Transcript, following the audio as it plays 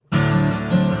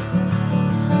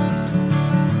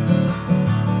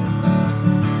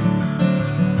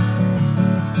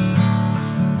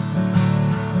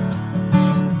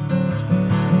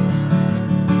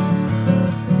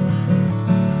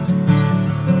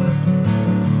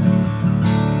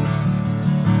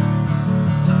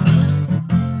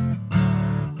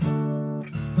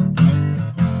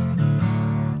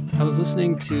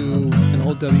listening to an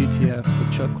old WTF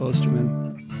with Chuck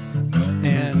Klosterman,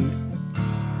 and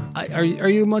are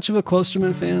you much of a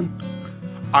Klosterman fan?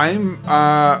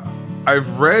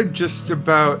 I've read just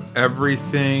about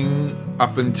everything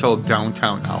up until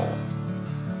Downtown Owl,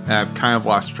 and I've kind of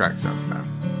lost track since then.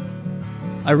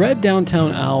 I read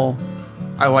Downtown Owl.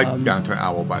 I like Downtown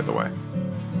Owl, by the way.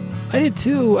 I did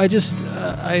too. I just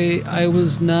I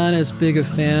was not as big a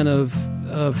fan of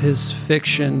his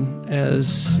fiction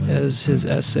as his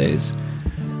essays.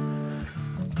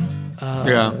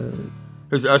 Yeah,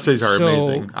 his essays are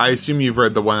amazing. I assume you've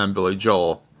read the one on Billy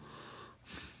Joel.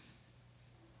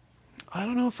 I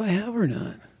don't know if I have or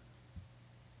not.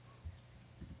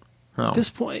 Oh. At this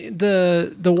point,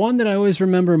 the one that I always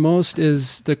remember most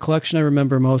is the collection I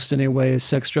remember most anyway is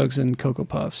Sex, Drugs, and Cocoa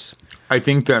Puffs. I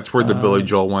think that's where the Billy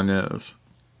Joel one is.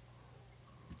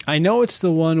 I know it's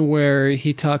the one where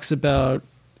he talks about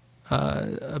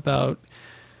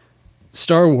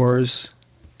Star Wars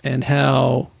and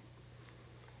how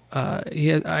I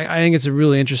think it's a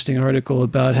really interesting article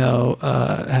about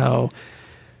how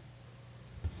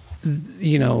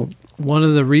one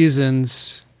of the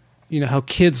reasons how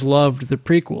kids loved the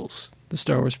prequels, the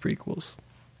Star Wars prequels,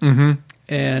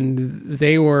 and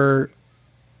they were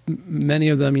many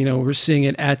of them were seeing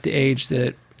it at the age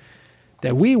that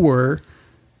we were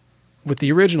with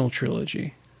the original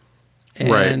trilogy.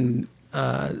 And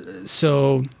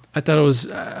so I thought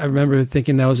I remember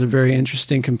thinking that was a very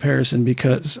interesting comparison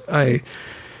because I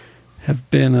have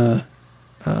been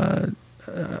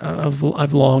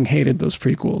I've long hated those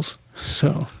prequels.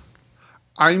 So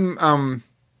I'm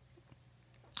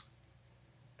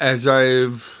as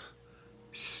I've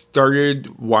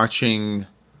started watching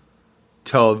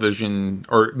television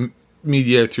or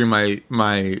media through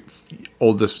my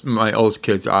oldest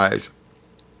kid's eyes,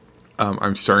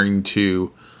 I'm starting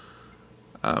to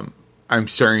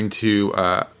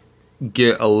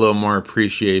get a little more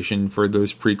appreciation for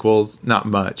those prequels. Not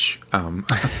much.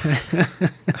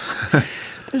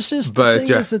 There's just the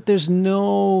thing is that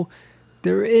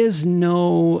there is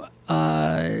no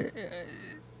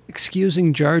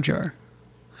excusing Jar Jar.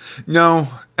 No,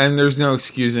 and there's no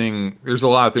excusing. There's a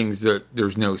lot of things that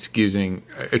there's no excusing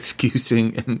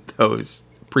in those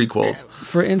prequels.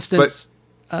 For instance,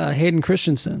 Hayden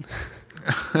Christensen,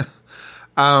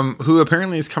 who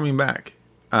apparently is coming back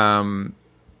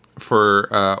for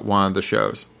one of the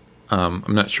shows. I'm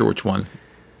not sure which one.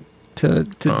 To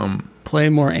play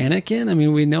more Anakin. I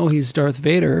mean, we know he's Darth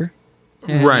Vader,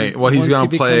 right? Well, he's going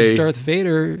to play Darth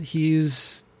Vader.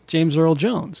 He's James Earl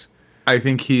Jones. I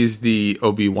think he's the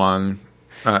Obi-Wan.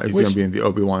 He's going to be in the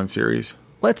Obi-Wan series.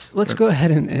 Let's go ahead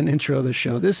and intro the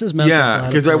show. This is Mental Platypus.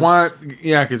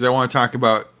 Because I want to talk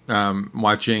about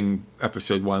watching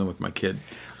episode 1 with my kid.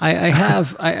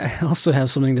 I also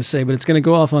have something to say, but it's going to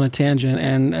go off on a tangent.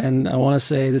 And I want to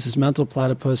say this is Mental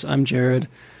Platypus. I'm Jared.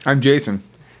 I'm Jason.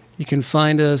 You can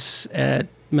find us at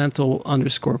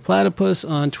mental_platypus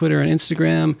on Twitter and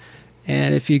Instagram.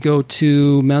 And if you go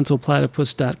to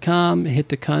mentalplatypus.com, hit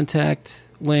the contact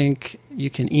link, you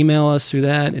can email us through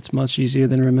that. It's much easier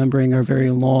than remembering our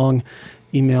very long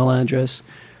email address.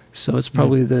 So it's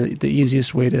probably the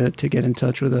easiest way to get in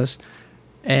touch with us.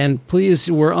 And please,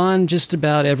 we're on just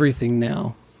about everything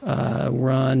now.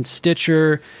 We're on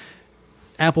Stitcher,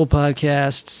 Apple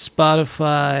Podcasts,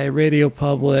 Spotify, Radio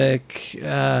Public,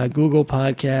 Google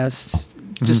Podcasts,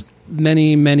 just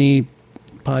many, many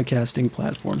podcasting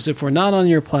platforms. If we're not on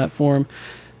your platform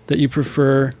that you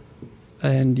prefer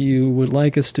and you would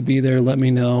like us to be there, let me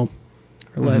know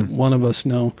or let one of us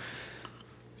know.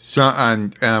 So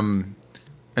and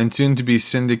soon to be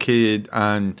syndicated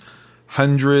on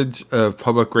hundreds of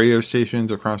public radio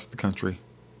stations across the country.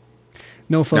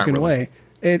 No fucking way.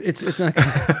 It's not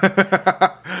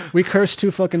gonna, we curse too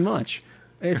fucking much.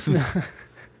 It's not.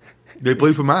 They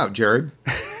bleep them out, Jared.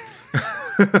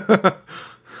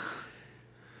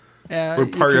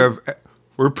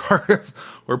 We're part of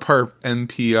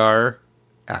NPR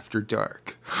After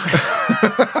Dark.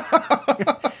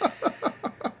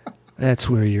 That's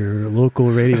where your local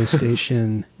radio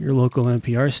station, your local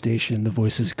NPR station, the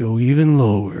voices go even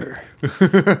lower.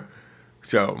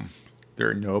 So there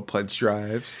are no pledge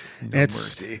drives, no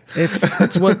mercy.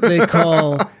 It's what they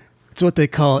call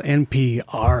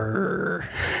NPR.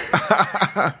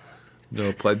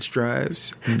 No pledge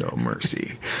drives, no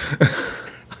mercy.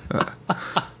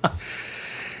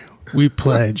 We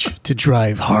pledge to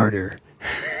drive harder.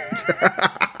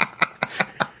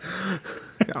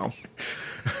 No.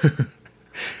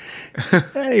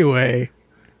 Anyway,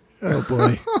 oh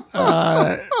boy,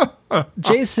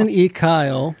 Jason E.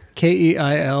 Kyle,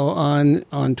 Keil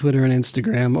on Twitter and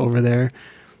Instagram over there.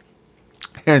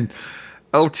 And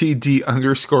LTD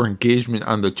underscore engagement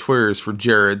on the Twitters for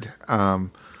Jared.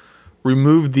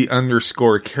 Remove the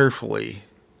underscore carefully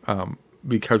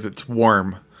because it's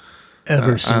warm.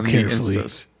 Ever so carefully.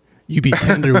 You be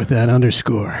tender with that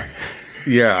underscore.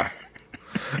 Yeah.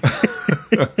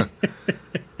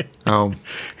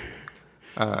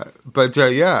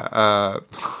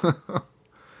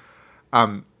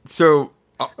 So.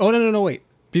 Oh, no, wait.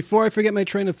 Before I forget my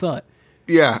train of thought.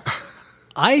 Yeah.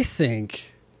 I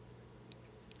think,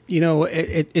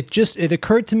 it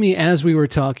occurred to me as we were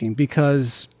talking,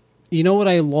 because you know what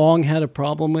I long had a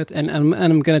problem with? And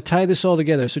I'm going to tie this all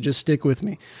together, so just stick with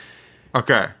me.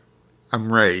 Okay.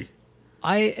 I'm ready.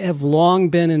 I have long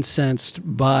been incensed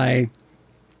by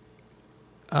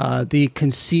the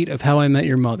conceit of How I Met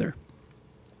Your Mother.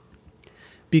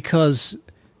 Because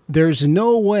there's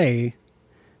no way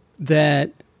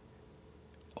that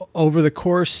over the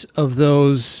course of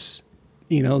those,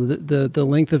 the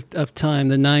length of time,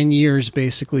 the 9 years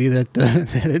basically that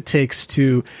it takes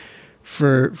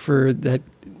for that,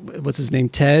 what's his name,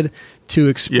 Ted, to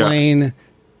explain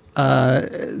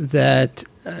that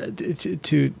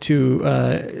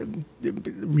to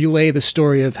relay the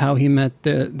story of how he met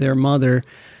their mother.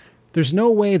 There's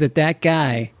no way that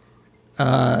guy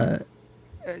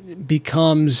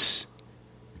becomes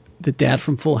the dad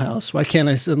from Full House. Why can't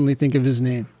I suddenly think of his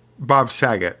name? Bob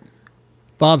Saget.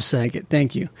 Bob Saget.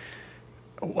 Thank you.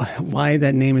 Why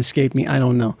that name escaped me, I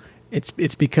don't know. It's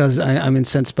because I'm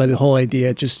incensed by the whole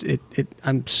idea.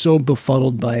 I'm so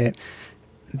befuddled by it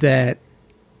that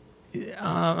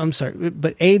I'm sorry,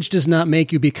 but age does not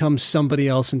make you become somebody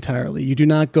else entirely. You do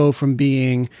not go from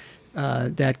being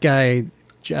that guy.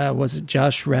 Was it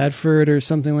Josh Radford or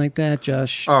something like that?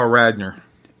 Radner.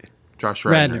 Josh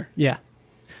Radner. Yeah.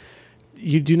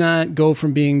 You do not go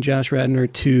from being Josh Radnor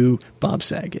to Bob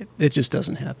Saget. It just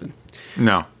doesn't happen.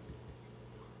 No.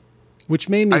 Which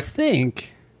made me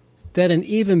think that an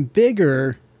even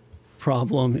bigger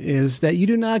problem is that you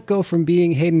do not go from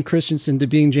being Hayden Christensen to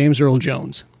being James Earl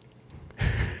Jones.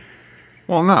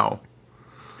 Well, no.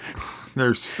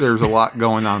 There's a lot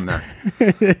going on there.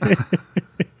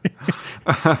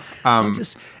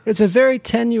 It's a very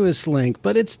tenuous link,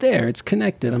 but it's there. It's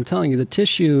connected. I'm telling you,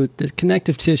 the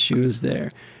connective tissue is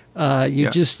there. I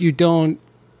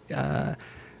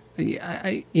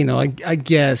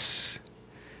guess,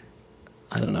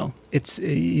 I don't know.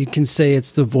 You can say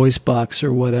it's the voice box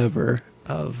or whatever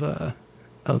of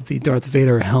the Darth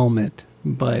Vader helmet,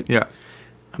 but yeah.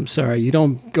 I'm sorry, you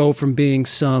don't go from being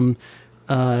some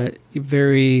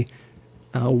very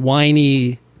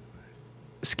whiny,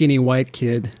 skinny white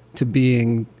kid to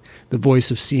being the voice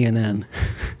of CNN.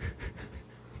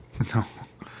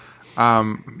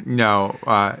 No,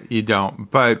 you don't.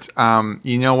 But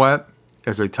you know what?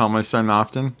 As I tell my son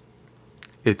often,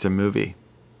 it's a movie.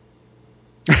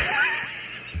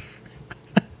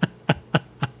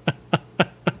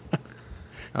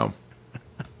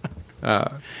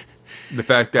 The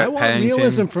fact that I want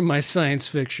realism from my science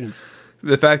fiction.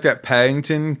 The fact that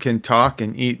Paddington can talk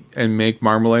and eat and make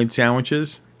marmalade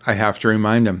sandwiches, I have to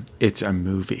remind him, it's a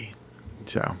movie.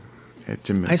 So, it's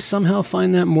a movie. I somehow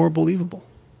find that more believable.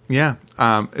 Yeah.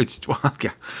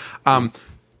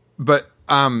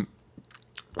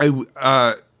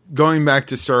 Going back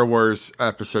to Star Wars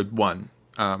Episode 1,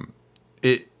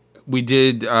 we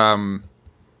did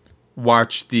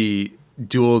watch the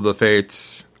Duel of the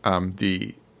Fates,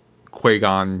 the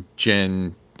Qui-Gon,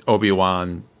 Jinn,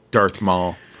 Obi-Wan, Darth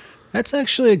Maul. That's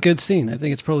actually a good scene. I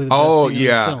think it's probably the best scene in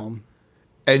the film.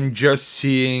 And just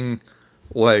seeing,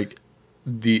 like,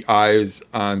 the eyes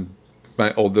on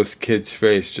my oldest kid's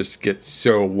face just get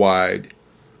so wide.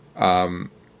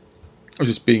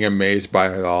 Just being amazed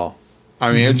by it all.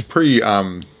 I mean, it's pretty,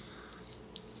 it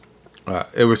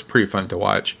was pretty fun to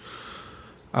watch.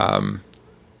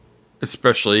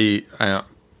 Especially,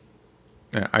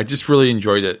 I just really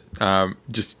enjoyed it.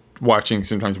 Just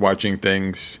sometimes watching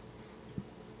things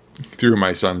through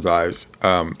my son's eyes.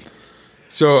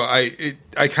 So I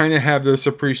kind of have this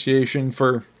appreciation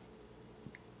for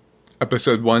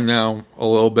Episode 1 now a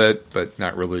little bit, but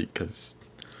not really because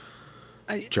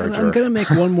Jar Jar. I'm going to make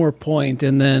one more point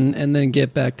and then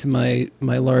get back to my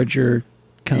larger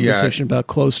conversation about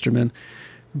Klosterman.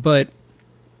 But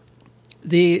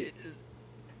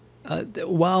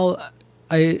while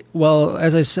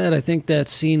as I said, I think that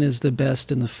scene is the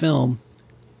best in the film.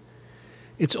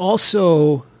 It's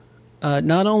also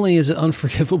not only is it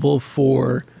unforgivable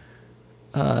for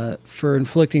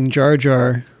inflicting Jar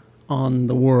Jar on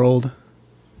the world,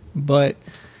 but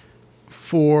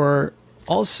for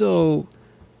also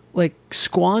like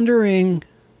squandering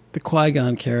the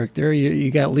Qui-Gon character.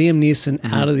 You got Liam Neeson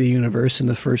out of the universe in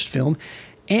the first film,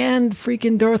 and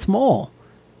freaking Darth Maul.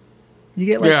 You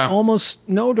get almost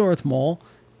no Darth Maul,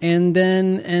 and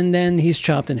then he's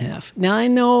chopped in half. Now I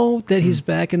know that he's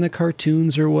back in the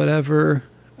cartoons or whatever.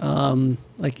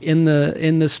 Like in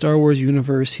the Star Wars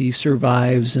universe, he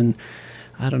survives and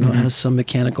I don't know, has some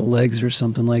mechanical legs or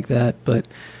something like that. But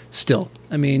still,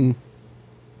 I mean,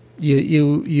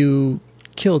 you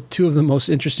killed two of the most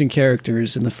interesting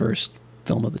characters in the first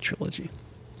film of the trilogy.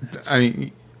 I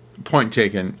mean, point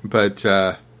taken. But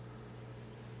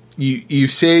you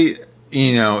say,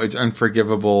 it's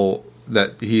unforgivable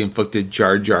that he inflicted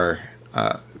Jar Jar,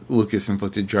 Lucas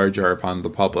inflicted Jar Jar upon the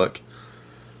public.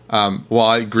 While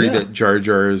I agree that Jar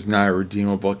Jar is not a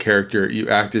redeemable character, you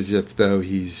act as if though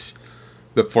he's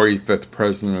the 45th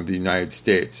president of the United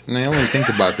States. And I only think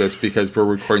about this because we're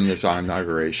recording this on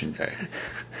Inauguration Day.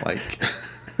 Like,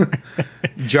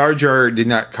 Jar Jar did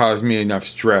not cause me enough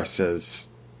stress as,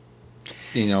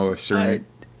 a certain...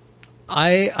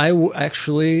 I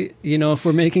actually, if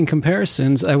we're making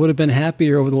comparisons, I would have been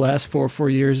happier over the last 4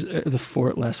 years,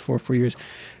 the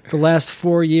last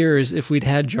 4 years if we'd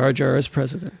had Jar Jar as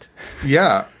president.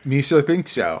 Yeah, Miso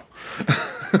thinks so.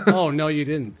 Oh, no, you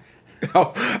didn't.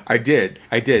 Oh, I did.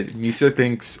 Misa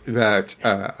thinks that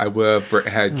I would have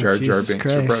had Jar Jar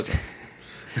Binks for president.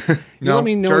 No, let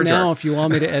me know Jar Jar. Now if you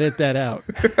want me to edit that out.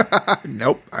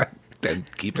 Nope. I'm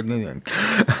keeping it in.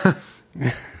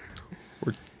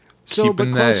 But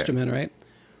Klosterman, right?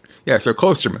 Yeah, so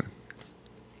Klosterman.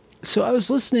 So I was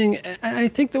listening, and I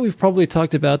think that we've probably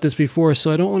talked about this before,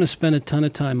 so I don't want to spend a ton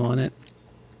of time on it.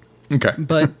 Okay.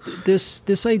 But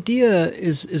this idea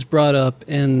is brought up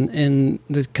in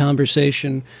the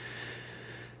conversation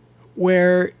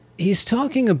where he's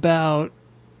talking about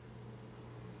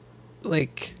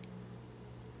like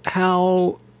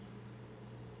how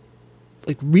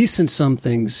like recent some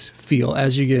things feel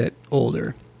as you get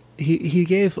older. He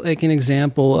gave like an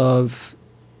example of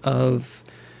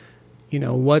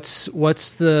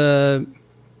what's the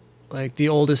like the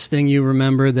oldest thing you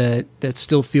remember that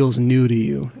still feels new to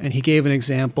you, and he gave an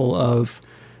example of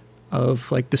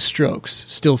like the Strokes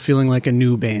still feeling like a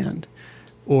new band,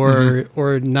 or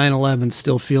 9/11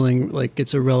 still feeling like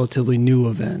it's a relatively new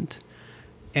event,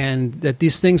 and that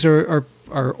these things are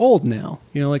old now,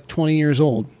 like 20 years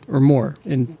old or more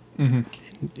in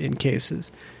cases.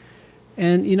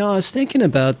 And I was thinking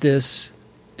about this,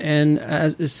 and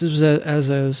as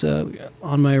I was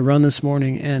on my run this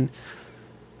morning, and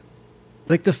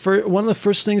like one of the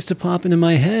first things to pop into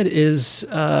my head is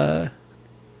the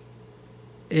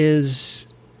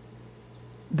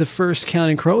first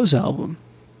Counting Crows album,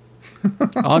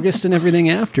 August and Everything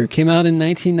After, came out in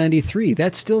 1993.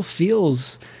 That still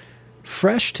feels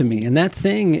fresh to me, and that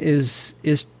thing is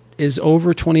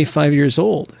over 25 years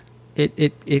old.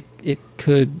 It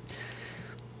could,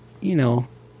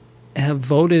 have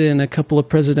voted in a couple of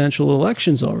presidential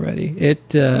elections already.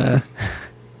 It's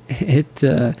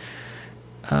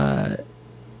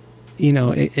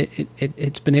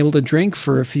been able to drink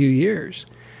for a few years,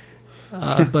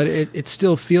 but it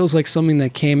still feels like something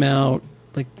that came out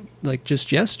like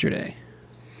just yesterday.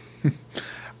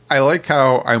 I like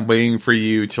how I'm waiting for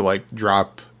you to like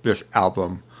drop this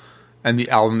album, and the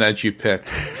album that you picked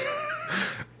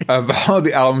of all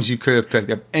the albums you could have picked,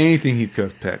 of anything you could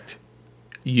have picked,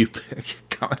 you picked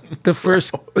the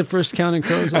first Counting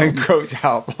Crows album. And Crows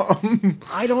album.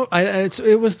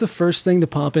 It was the first thing to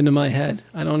pop into my head.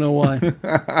 I don't know why.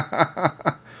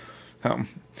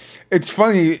 It's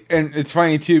funny, and it's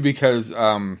funny too because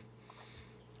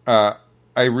I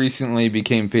recently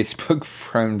became Facebook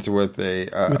friends with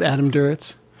with Adam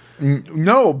Duritz.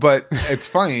 No, but it's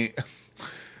funny.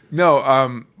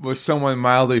 No, was someone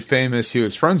mildly famous who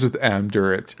was friends with Adam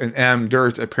Duritz, and Adam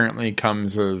Duritz apparently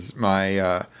comes as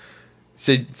my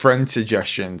friend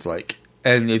suggestions, like,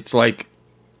 and it's like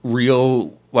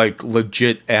real, like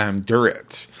legit Adam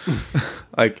Duritz,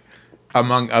 like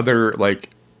among other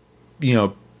like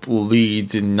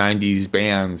leads in '90s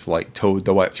bands like Toad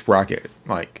the Wet Sprocket,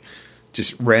 like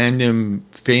just random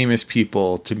famous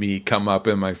people to me come up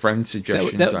in my friend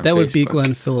suggestions. That would be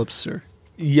Glenn Phillips, sir.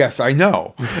 Yes, I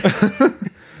know.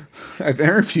 I've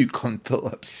interviewed Glenn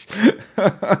Phillips.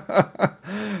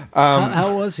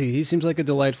 How was he? He seems like a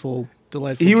delightful.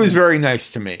 He was very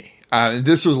nice to me.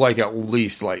 This was like at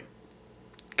least like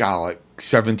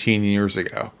 17 years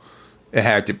ago. It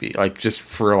had to be like just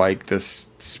for like this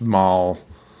small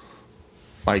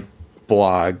like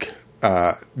blog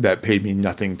that paid me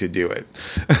nothing to do it.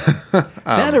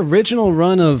 That original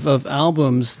run of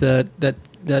albums that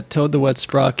Toad the Wet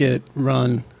Sprocket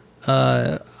run,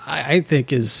 I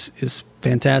think is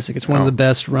fantastic. It's one of the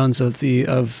best runs of the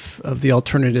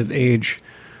alternative age.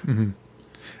 Mm-hmm.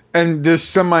 And this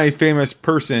semi-famous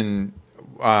person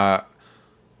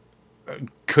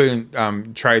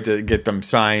couldn't try to get them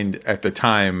signed at the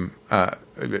time.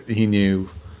 He knew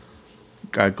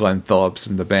Glenn Phillips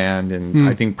and the band, and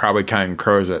I think probably Counting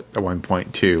Crows at one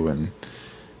point too, and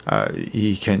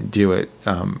he couldn't do it.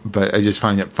 But I just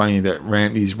find it funny that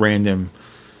these random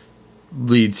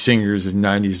lead singers of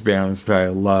 90s bands that I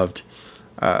loved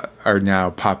are now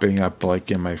popping up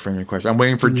like in my friend request. I'm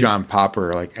waiting for John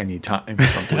Popper like anytime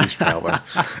from Blues Traveler.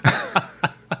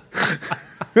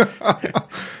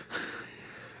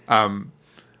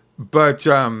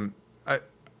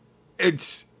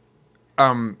 It's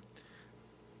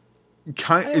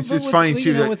it's just funny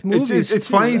too that it's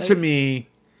funny to me,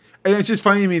 and it's just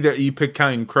funny to me that you picked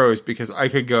Counting Crows because I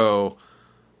could go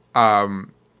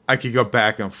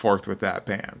back and forth with that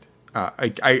band.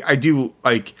 I do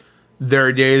like. There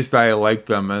are days that I like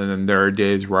them, and then there are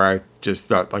days where I just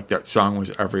thought like that song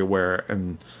was everywhere.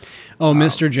 And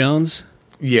Mr. Jones,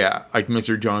 yeah, like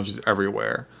Mr. Jones is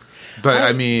everywhere. But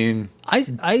I mean, I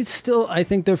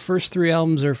think their first 3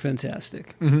 albums are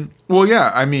fantastic. Mm-hmm. Well,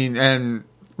 yeah, I mean, and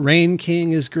Rain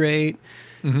King is great.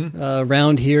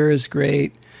 Round Here is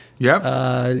great. Yep.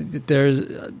 There's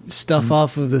stuff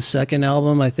off of the second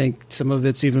album. I think some of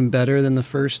it's even better than the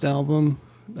first album.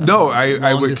 No,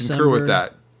 I would concur with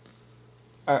that.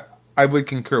 I would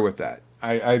concur with that.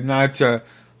 I'm not. So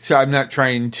I'm not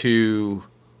trying to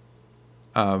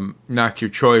knock your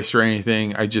choice or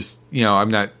anything. I just, I'm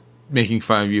not making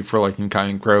fun of you for liking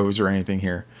Counting Crows or anything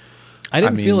here. I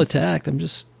didn't feel attacked. I'm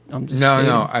just. No.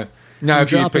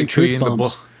 If you picked Tootie and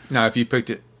the Now, if you picked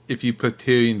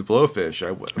Tootie and the Blowfish,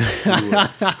 I would.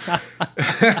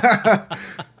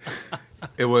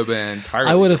 It would have been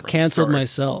entirely. I would have canceled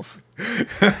myself.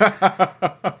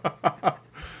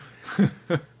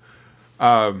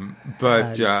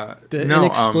 But the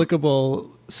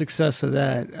inexplicable success of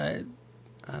that,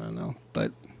 I don't know,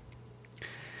 but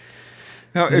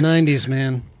the 90s,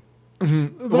 man.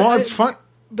 Mm-hmm. Well, it's fun.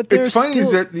 But it's funny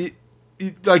is that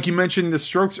like you mentioned the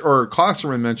Strokes, or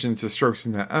Klosterman mentions the Strokes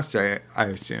in that essay, I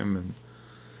assume, and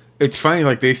it's funny,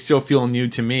 like they still feel new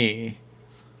to me.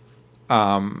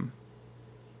 And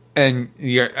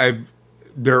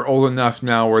they're old enough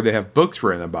now where they have books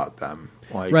written about them.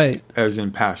 Like, right. As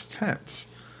in past tense,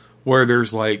 where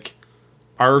there's like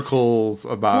articles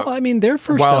about. Well, I mean, their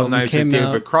first album came out.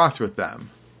 David Cross with them.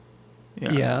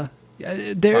 Yeah.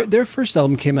 Their first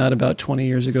album came out about 20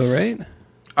 years ago, right?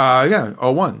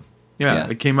 01. Yeah,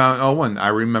 it came out in 01. I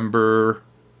remember,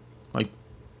 like,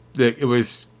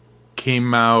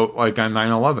 came out like on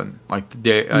 9/11, like the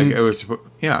day, like it was,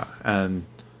 and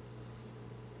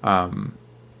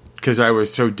because I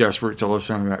was so desperate to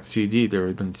listen to that CD, there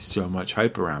had been so much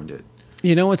hype around it.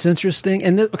 You know what's interesting?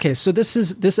 And so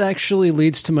this actually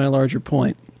leads to my larger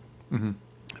point,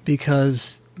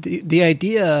 because the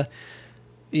idea,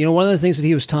 one of the things that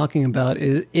he was talking about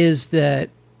is that,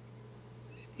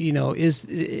 is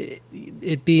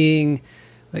it being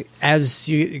like, as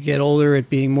you get older, it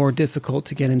being more difficult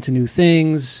to get into new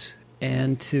things,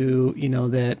 and to,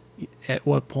 that at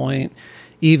what point,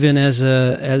 even as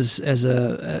a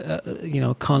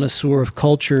connoisseur of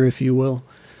culture, if you will,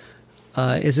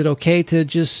 is it okay to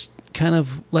just kind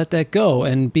of let that go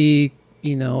and be,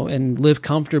 and live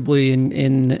comfortably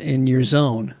in your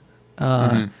zone?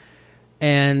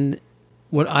 And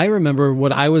what I remember,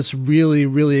 what I was really,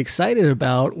 really excited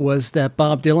about was that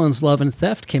Bob Dylan's Love and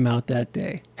Theft came out that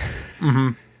day.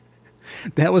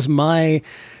 That was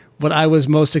what I was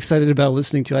most excited about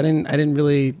listening to. I didn't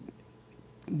really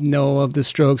know of the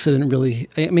Strokes.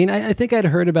 I think I'd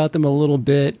heard about them a little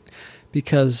bit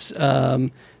because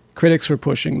critics were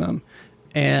pushing them,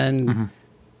 and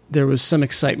there was some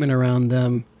excitement around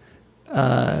them.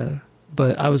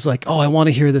 But I was like, I want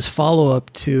to hear this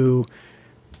follow-up to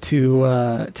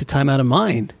Time Out of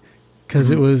Mind,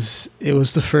 because it was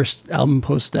the first album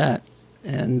post that,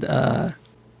 and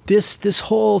this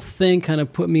whole thing kind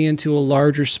of put me into a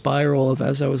larger spiral of,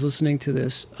 as I was listening to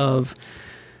this, of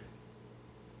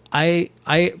I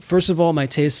first of all, my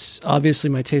tastes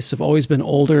have always been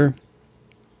older.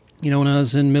 When I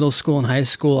was in middle school and high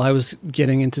school, I was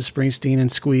getting into Springsteen and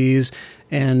Squeeze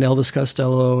and Elvis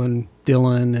Costello and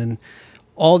Dylan and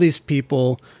all these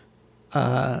people.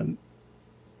 And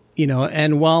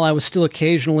while I was still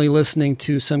occasionally listening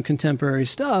to some contemporary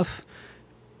stuff,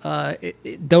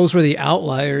 those were the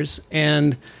outliers.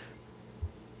 And,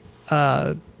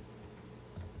 so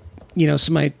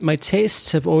my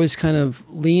tastes have always kind of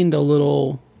leaned a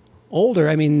little older.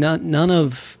 I mean, none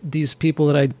of these people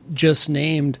that I just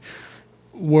named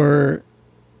were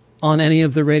on any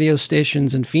of the radio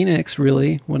stations in Phoenix,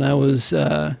 really, when I was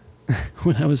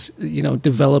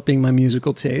developing my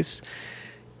musical tastes.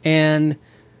 And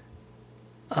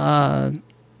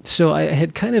so I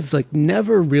had kind of like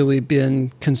never really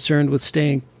been concerned with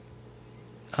staying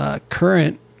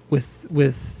current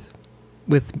with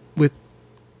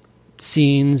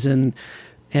scenes, and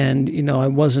I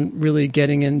wasn't really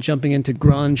jumping into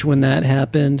grunge when that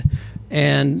happened,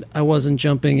 and I wasn't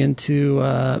jumping into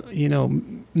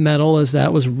metal as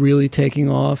that was really taking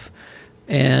off,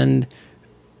 and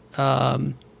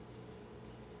now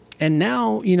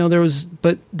there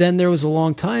was a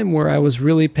long time where I was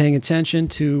really paying attention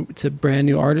to brand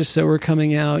new artists that were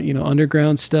coming out,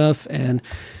 underground stuff, and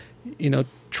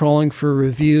trawling for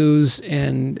reviews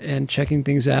and checking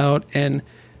things out. And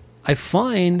I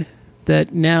find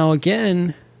that now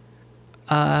again,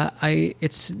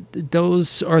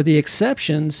 those are the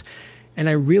exceptions, and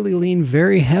I really lean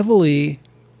very heavily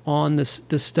on the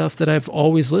stuff that I've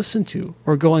always listened to,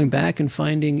 or going back and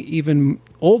finding even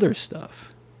older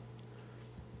stuff.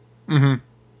 Mm-hmm.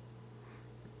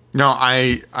 No,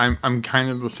 I'm kind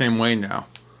of the same way now,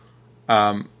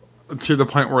 to the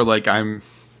point where like I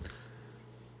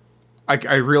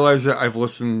realize that I've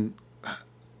listened.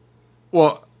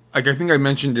 Well, like I think I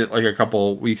mentioned it like a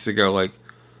couple weeks ago. Like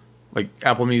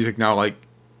Apple Music now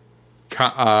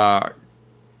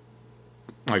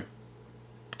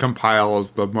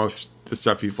compiles the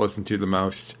stuff you've listened to the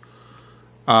most,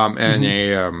 and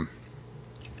in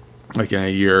a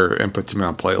year, and puts them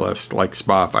on a playlist like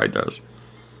Spotify does.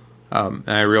 And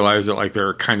I realize that like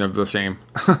they're kind of the same.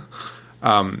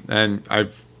 And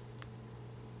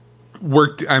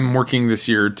I'm working this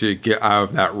year to get out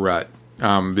of that rut,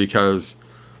 because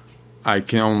I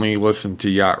can only listen to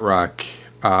Yacht Rock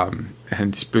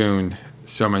and Spoon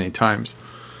so many times.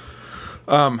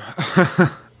 And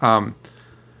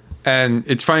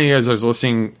it's funny, as I was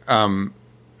listening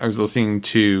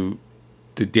to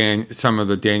some of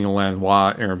the Daniel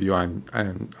Lanois interview on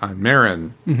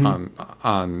Marin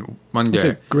on Monday. It's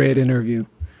a great interview.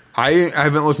 I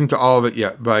haven't listened to all of it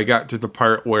yet, but I got to the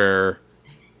part where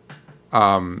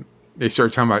they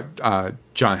started talking about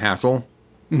John Hassel.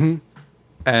 Mm-hmm.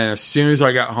 And as soon as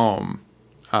I got home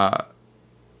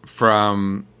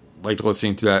from like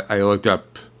listening to that, I looked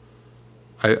up.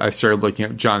 I started looking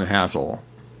up John Hassel,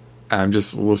 and I'm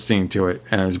just listening to it,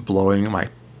 and it's blowing my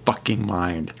fucking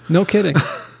mind. No kidding.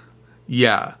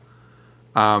 Yeah.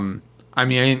 I mean, I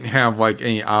didn't have like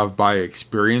any out-of-body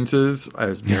experiences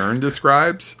as Marin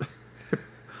describes.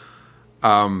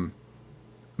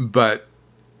 But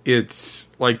it's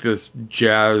like this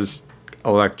jazz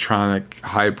electronic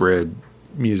hybrid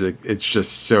music. It's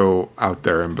just so out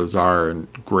there and bizarre and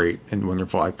great and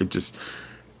wonderful. I could just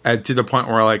add to the point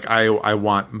where like I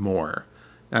want more.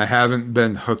 And I haven't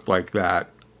been hooked like that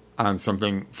on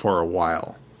something for a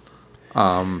while.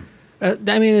 I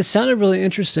mean, it sounded really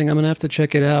interesting. I'm going to have to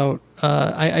check it out.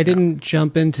 I didn't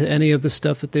jump into any of the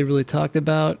stuff that they really talked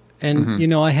about. And,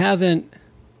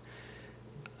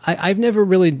 I've never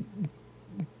really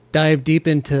dived deep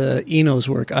into Eno's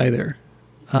work either.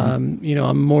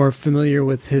 I'm more familiar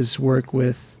with his work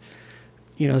with,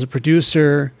 as a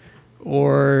producer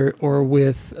or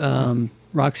with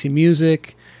Roxy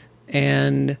Music.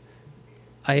 And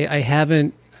I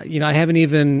haven't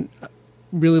even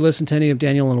really listened to any of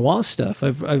Daniel Lanois stuff.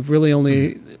 I've really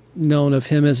only known of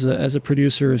him as a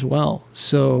producer as well.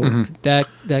 So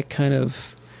that kind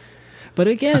of, but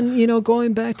again,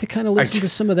 going back to kind of listen to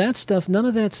some of that stuff, none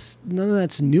of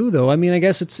that's new though. I mean, I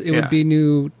guess it would be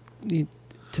new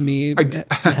to me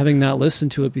having not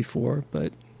listened to it before,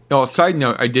 but. No, side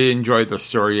note, I did enjoy the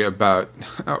story about,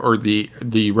 or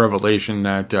the revelation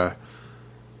that, of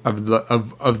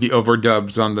the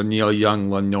overdubs on the Neil Young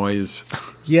Lanois.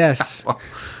 Yes.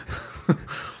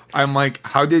 I'm like,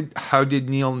 how did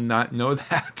Neil not know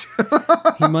that?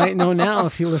 He might know now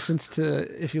if he listens to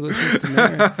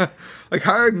Marin. Like,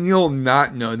 how did Neil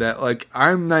not know that? Like,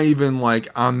 I'm not even like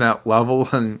on that level,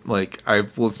 and like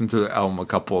I've listened to the album a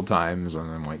couple of times, and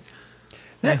I'm like,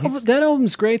 that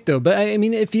album's great though. But I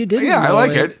mean, if you didn't, I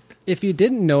like it. If you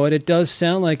didn't know it, it does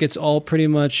sound like it's all pretty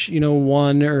much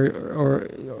one or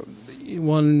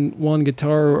one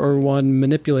guitar or one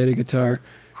manipulated guitar.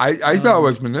 I thought it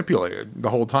was manipulated the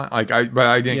whole time. But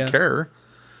I didn't care.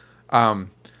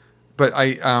 But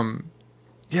I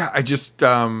just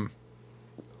I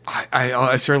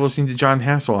started listening to John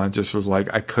Hassel, and it just was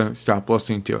like I couldn't stop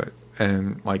listening to it.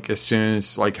 And like as soon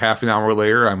as like half an hour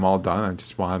later, I'm all done. I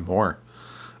just wanted more.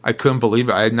 I couldn't believe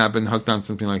it. I had not been hooked on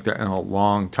something like that in a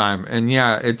long time. And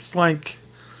yeah, it's like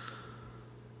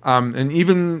And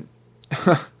even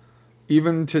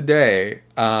even today,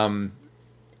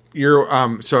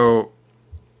 you're so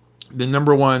the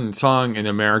number one song in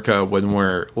America when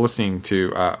we're listening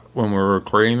to when we're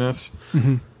recording this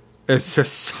is a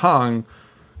song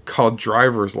called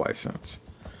 "Driver's License."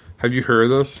 Have you heard of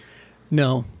this?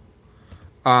 No.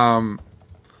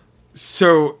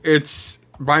 So it's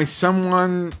by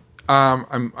someone.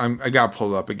 I got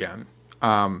pulled up again.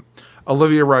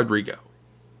 Olivia Rodrigo.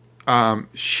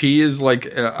 She is like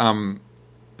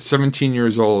 17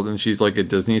 years old, and she's like a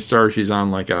Disney star. She's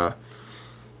on like a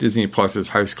Disney Plus's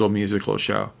High School Musical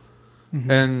show,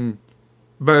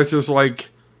 but it's just like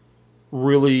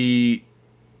really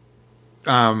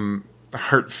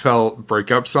heartfelt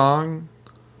breakup song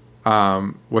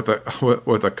with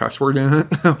a cuss word in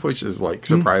it, which is like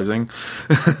surprising.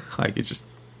 Like it just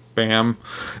bam.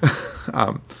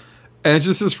 And it's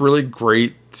just this really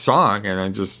great song, and I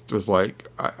just was like,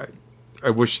 I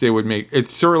wish they would make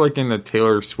it's sort of like in the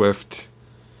Taylor Swift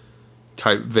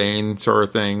type vein sort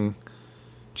of thing.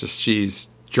 Just she's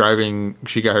driving,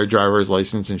 she got her driver's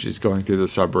license, and she's going through the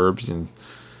suburbs, and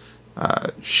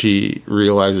she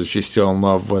realizes she's still in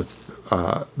love with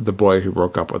the boy who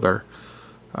broke up with her,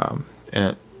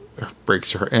 and it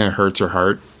breaks her and it hurts her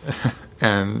heart.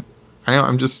 And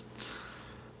I'm just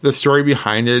the story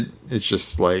behind it is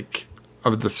just like.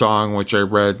 Of the song, which I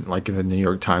read like in the New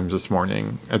York Times this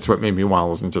morning. That's what made me want to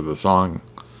listen to the song.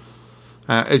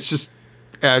 It's just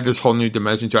add this whole new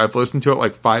dimension to it. I've listened to it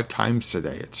like 5 times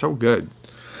today. It's so good.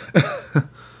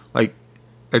 Like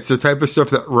it's the type of stuff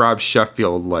that Rob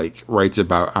Sheffield like writes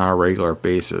about on a regular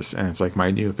basis, and it's like my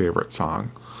new favorite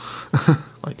song.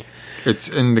 Like it's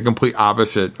in the complete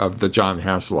opposite of the John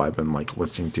Hassel I've been like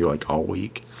listening to like all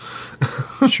week.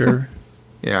 Sure.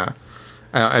 Yeah.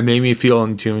 It made me feel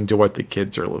in tune to what the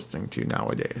kids are listening to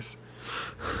nowadays.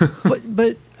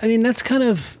 but I mean that's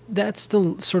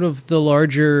the sort of the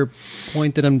larger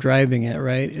point that I'm driving at,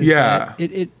 right? Is yeah.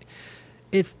 That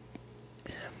it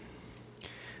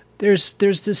there's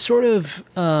this sort of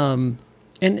and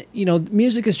you know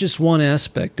music is just one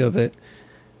aspect of it,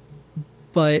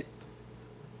 but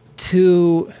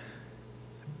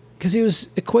because he was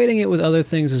equating it with other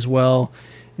things as well.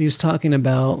 He was talking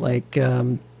about like.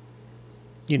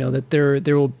 You know, that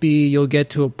there will be, you'll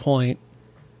get to a point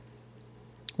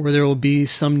where there will be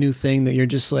some new thing that you're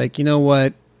just like, you know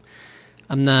what,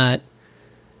 I'm not,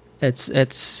 it's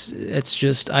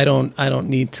just, I don't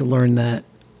need to learn that.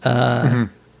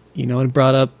 You know, and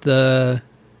brought up the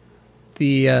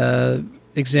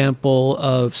example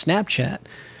of Snapchat.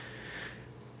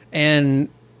 And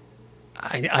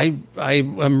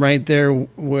I'm right there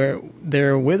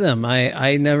with him.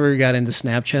 I never got into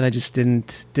Snapchat. I just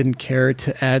didn't care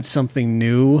to add something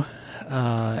new,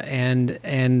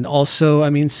 and also,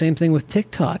 I mean, same thing with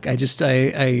TikTok. I'm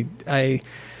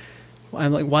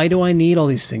like, why do I need all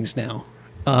these things now?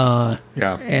 Yeah,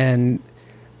 and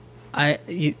I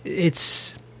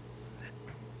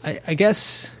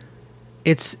guess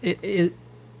it's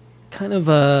kind of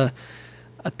a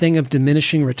thing of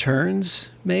diminishing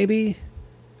returns, maybe.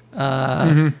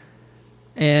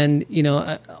 And you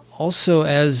know, also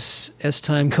as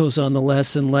time goes on, the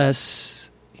less and less,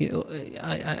 you know,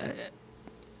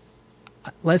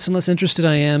 less and less interested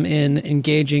I am in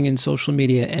engaging in social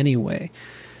media anyway.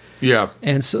 Yeah.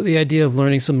 And so the idea of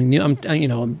learning something new,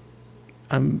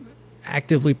 I'm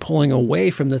actively pulling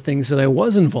away from the things that I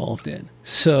was involved in.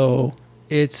 So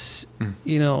it's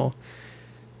you know,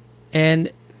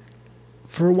 and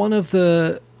for one of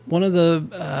the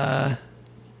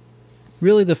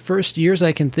really the first years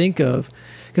I can think of,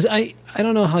 because I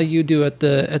don't know how you do at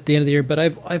the end of the year, but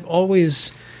I've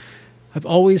always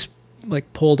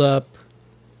like pulled up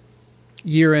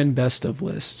year-end best of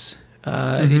lists.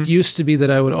 It used to be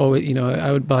that I would always, you know,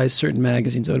 I would buy certain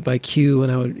magazines. I would buy Q,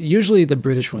 and I would usually the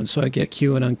British ones, so I'd get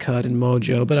Q and Uncut and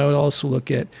Mojo, but I would also look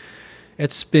at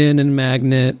Spin and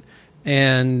Magnet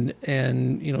and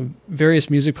you know,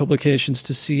 various music publications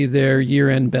to see their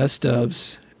year-end best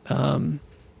ofs.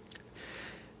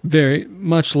 Very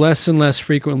much less and less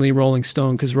frequently Rolling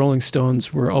Stone, because Rolling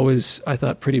Stones were always, I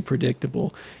thought, pretty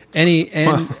predictable.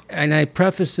 And I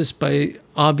preface this by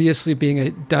obviously being a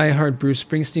diehard Bruce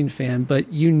Springsteen fan,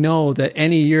 but you know that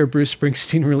any year Bruce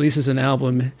Springsteen releases an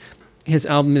album, his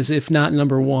album is, if not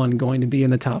number one, going to be in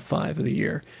the top 5 of the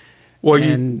year. Well,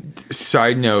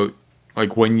 side note,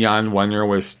 like when Jan Wenner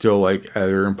was still like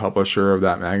editor and publisher of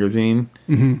that magazine,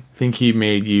 I think he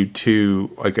made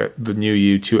U2 like the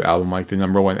new U2 album, like the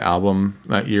number one album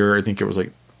that year. I think it was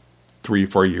like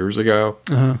 3-4 years ago,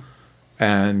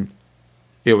 and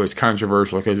it was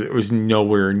controversial because it was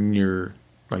nowhere near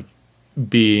like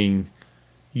being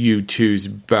U2's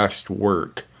best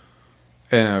work.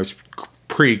 And it was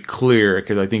pretty clear,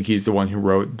 because I think he's the one who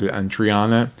wrote the entry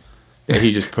on it, that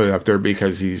he just put it up there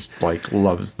because he's like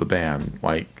loves the band.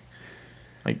 Like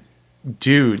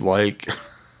dude, like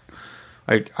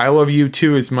I love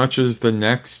U2 as much as the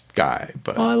next guy,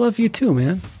 but I love you too,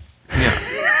 man.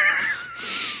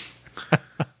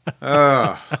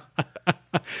 Yeah.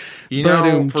 You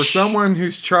know, for someone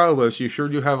who's childless, you sure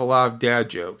do have a lot of dad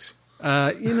jokes.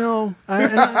 You know,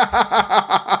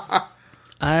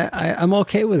 I'm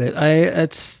okay with it.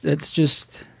 It's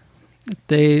just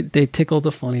they tickle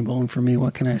the funny bone for me.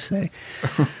 What can I say?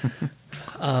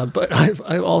 But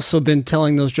I've also been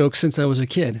telling those jokes since I was a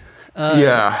kid.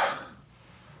 Yeah.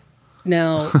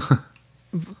 Now,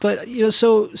 but you know,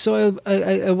 so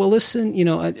I will listen. You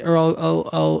know, or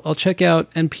I'll check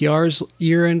out NPR's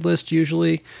year-end list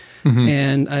usually,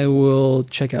 and I will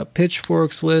check out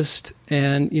Pitchfork's list.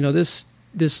 And you know, this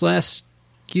last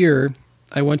year,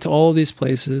 I went to all of these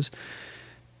places,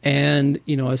 and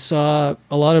you know, I saw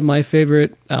a lot of my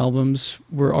favorite albums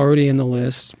were already in the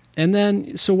list. And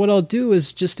then, so what I'll do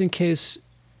is, just in case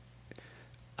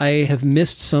I have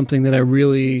missed something that I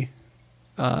really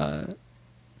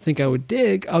think I would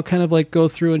dig, I'll kind of like go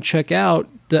through and check out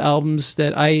the albums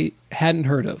that I hadn't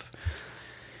heard of.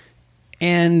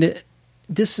 And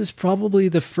this is probably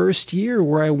the first year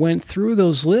where I went through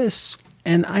those lists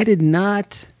and I did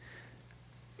not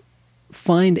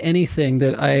find anything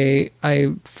that I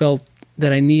felt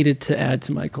that I needed to add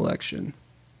to my collection.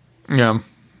 Yeah.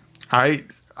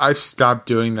 I've stopped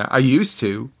doing that. I used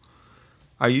to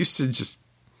just,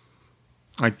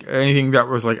 like, anything that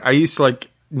was like, I used to, like,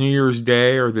 New Year's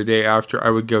Day or the day after, I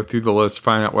would go through the list,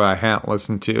 find out what I hadn't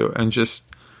listened to, and just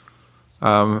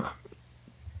like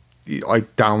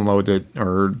download it,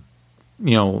 or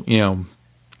you know,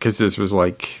 because this was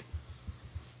like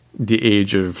the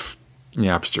age of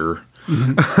Napster.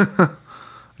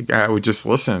 Like, I would just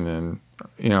listen, and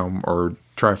you know, or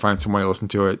try to find some way to listen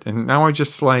to it. And now I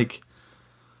just like,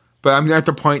 but I'm at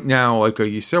the point now, like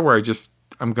you said, where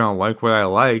I'm gonna like what I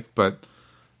like. But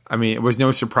I mean, it was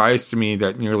no surprise to me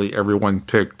that nearly everyone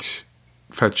picked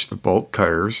Fetch the Bolt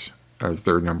Cutters as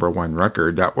their number one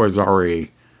record. That was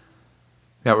already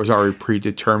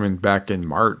predetermined back in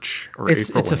March or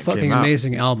April. It's a fucking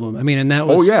amazing album. I mean, and that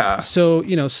was, so,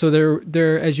 you know, so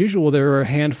there, as usual, there were a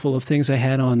handful of things I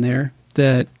had on there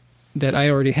that I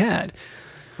already had.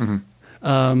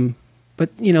 But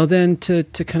you know, then to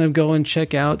kind of go and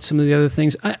check out some of the other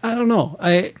things, I don't know.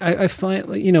 I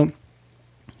find, you know,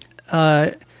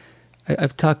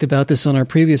 I've talked about this on our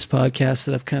previous podcast,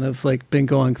 that I've kind of like been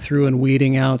going through and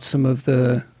weeding out some of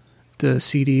the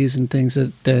CDs and things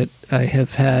that I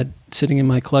have had sitting in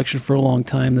my collection for a long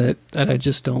time that I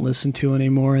just don't listen to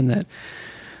anymore, and that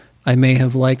I may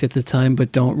have liked at the time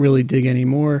but don't really dig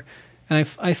anymore. And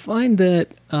I find that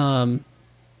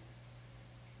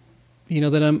you know,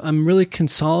 that I'm really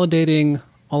consolidating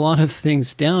a lot of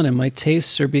things down, and my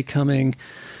tastes are becoming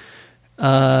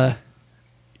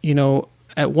you know,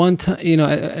 at one time, you know,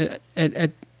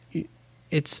 at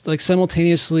it's like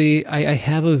simultaneously I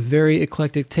have a very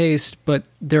eclectic taste, but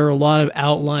there are a lot of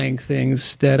outlying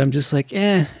things that I'm just like,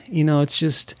 you know,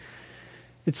 it's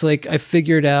like I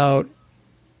figured out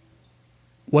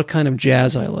what kind of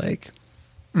jazz I like.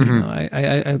 You know,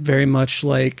 I very much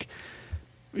like,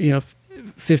 you know,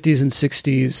 50s and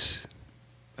 60s,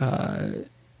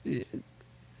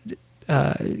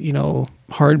 you know,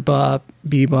 hard bop,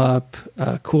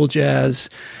 bebop, cool jazz,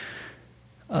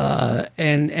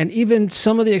 and even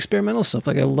some of the experimental stuff.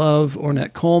 Like I love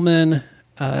Ornette Coleman.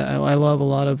 I love a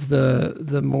lot of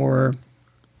the more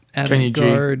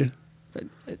avant-garde.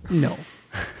 No.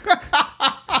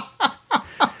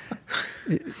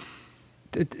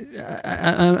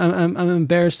 I'm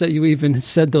embarrassed that you even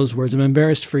said those words. I'm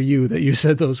embarrassed for you that you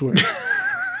said those words.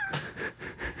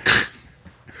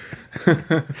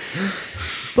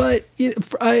 But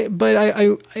I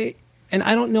and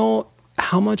I don't know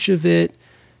how much of it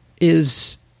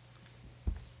is,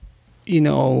 you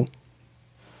know,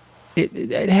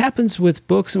 it happens with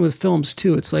books and with films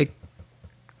too. It's like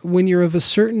when you're of a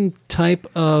certain type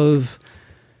of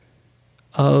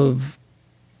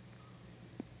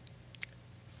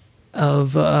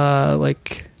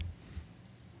like,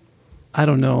 I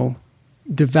don't know,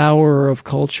 devourer of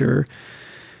culture.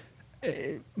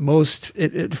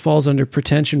 It falls under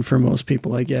pretension for most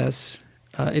people, I guess.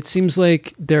 It seems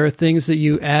like there are things that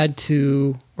you add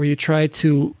to, or you try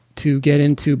to get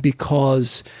into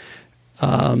because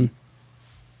of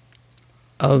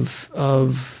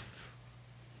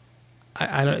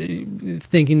I don't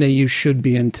thinking that you should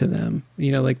be into them.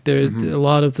 You know, like there's a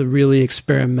lot of the really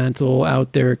experimental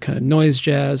out there kind of noise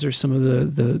jazz or some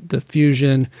of the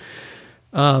fusion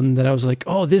that I was like,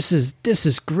 oh, this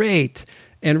is great.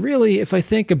 And really, if I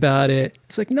think about it,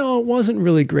 it's like, no, it wasn't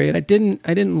really great. I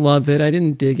didn't love it. I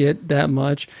didn't dig it that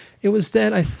much. It was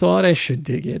that I thought I should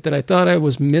dig it, that I thought I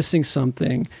was missing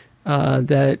something,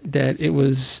 that it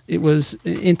was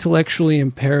intellectually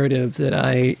imperative that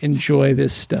I enjoy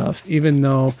this stuff, even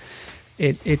though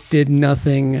it did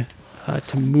nothing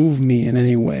to move me in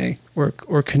any way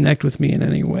or connect with me in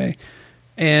any way.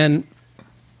 And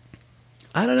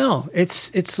I don't know.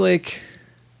 It's like,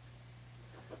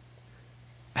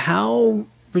 how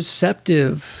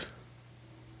receptive,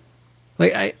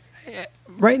 like I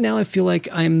right now I feel like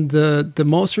I'm the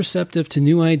most receptive to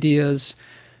new ideas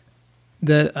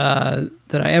that I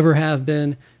ever have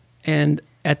been, and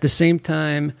at the same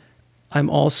time I'm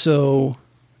also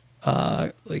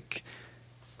I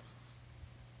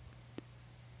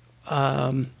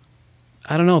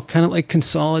don't know, kind of like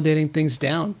consolidating things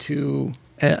down to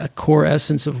a core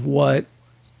essence of what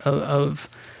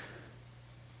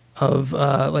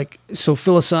like, so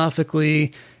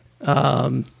philosophically,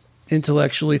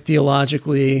 intellectually,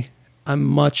 theologically, I'm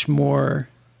much more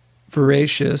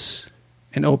voracious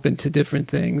and open to different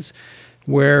things,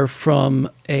 where from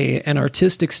an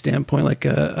artistic standpoint, like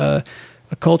a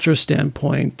culture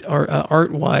standpoint, or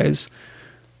art-wise,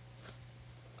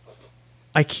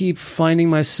 I keep finding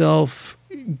myself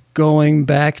going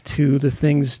back to the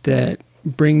things that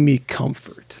bring me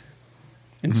comfort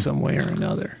in some way or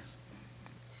another.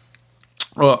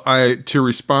 Well, to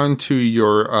respond to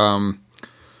your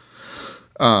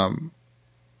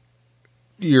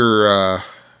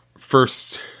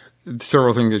first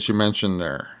several things that you mentioned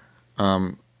there,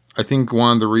 I think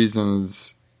one of the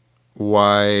reasons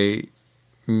why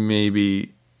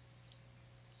maybe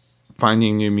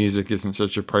finding new music isn't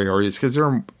such a priority is because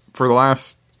for the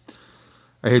last,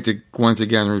 I hate to once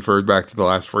again refer back to the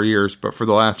last 4 years, but for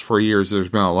the last 4 years, there's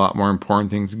been a lot more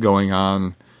important things going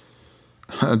on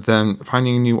than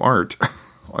finding new art.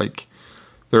 Like,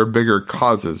 there are bigger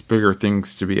causes, bigger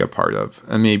things to be a part of,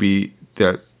 and maybe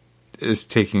that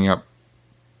takes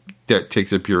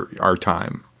up our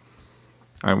time.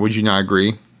 Would you not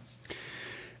agree?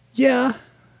 Yeah.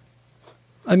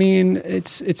 I mean,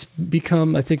 it's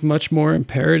become, I think, much more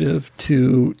imperative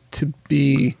to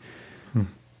be,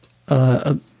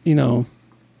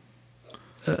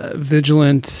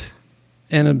 vigilant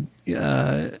and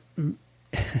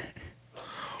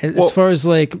as far as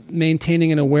like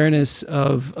maintaining an awareness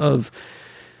of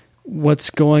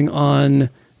what's going on,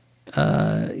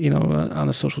 on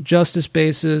a social justice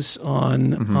basis,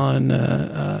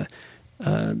 on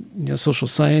social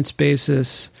science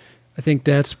basis. I think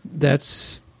that's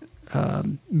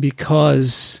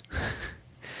because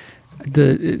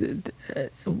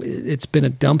it's been a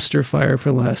dumpster fire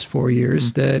for the last 4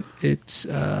 years. That it's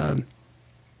even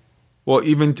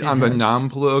on the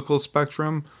non-political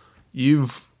spectrum,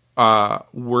 you've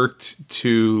worked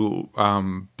to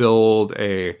build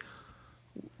a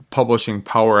publishing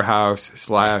powerhouse /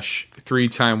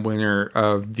 3-time winner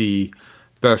of the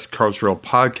Best Cultural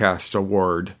Podcast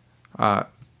Award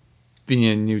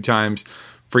via New Times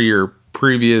for your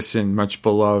previous and much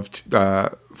beloved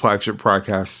flagship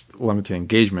podcast, Limited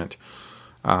Engagement.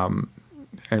 And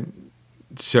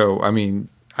so, I mean,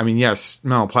 yes,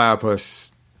 Mental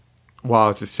Platypus, while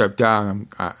it's a step down,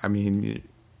 yeah.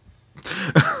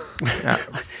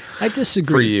 I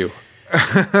disagree. For you.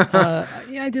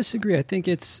 I disagree. I think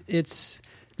it's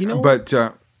But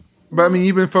I mean,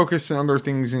 you've been focused on other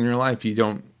things in your life.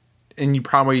 You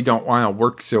probably don't want to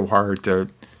work so hard to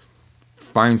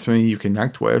find something you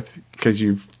connect with because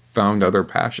you've found other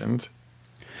passions.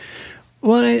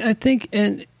 Well, I think,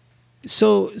 and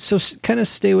so kind of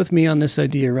stay with me on this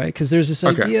idea, right? Because there's this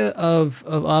idea of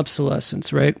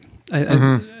obsolescence, right?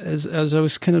 As I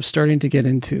was kind of starting to get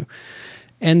into,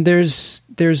 and there's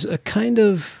a kind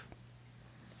of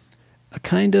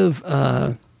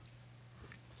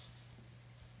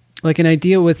like an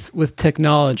idea with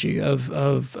technology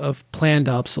of planned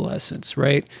obsolescence,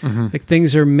 right? Like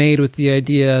things are made with the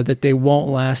idea that they won't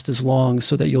last as long,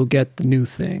 so that you'll get the new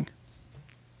thing.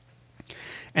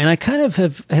 And I kind of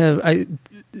have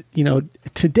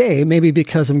today, maybe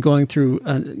because I'm going through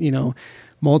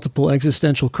multiple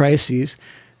existential crises,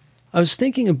 I was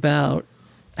thinking about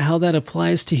how that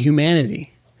applies to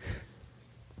humanity.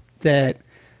 That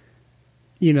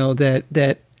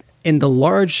that in the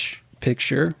large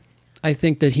picture, I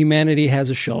think that humanity has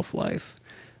a shelf life.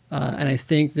 And I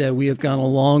think that we have gone a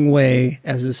long way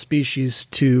as a species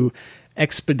to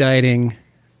expediting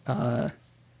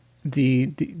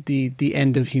the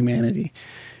end of humanity,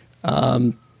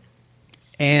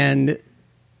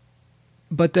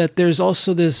 but that there's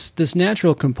also this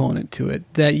natural component to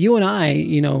it that you and I,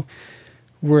 you know,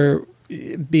 were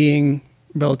being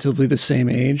relatively the same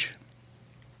age,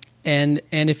 and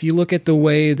if you look at the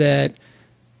way that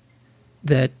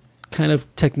kind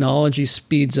of technology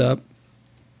speeds up,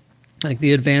 like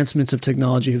the advancements of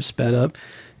technology have sped up,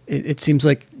 it seems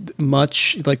like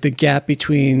much like the gap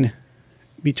between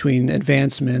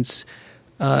advancements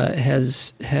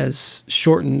has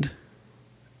shortened,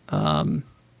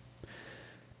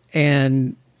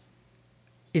 and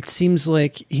it seems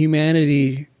like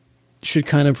humanity should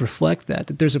kind of reflect that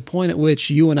there's a point at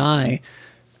which you and I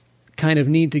kind of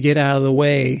need to get out of the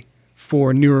way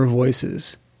for newer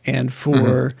voices and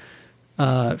for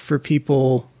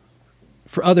people,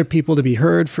 for other people to be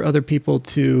heard, for other people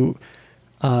to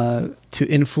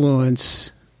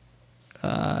influence,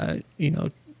 you know,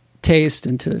 taste,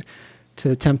 and to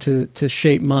attempt to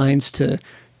shape minds, to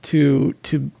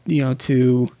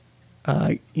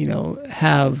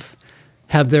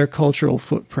have their cultural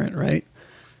footprint, right?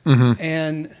 Mm-hmm.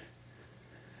 And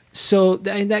so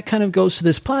that kind of goes to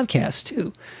this podcast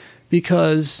too,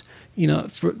 because, you know,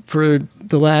 for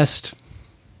the last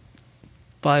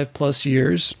 5+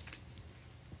 years,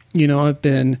 you know, I've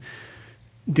been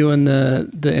doing the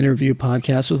interview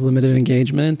podcast with limited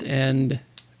engagement and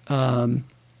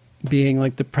being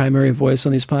like the primary voice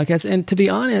on these podcasts. And to be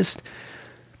honest,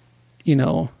 you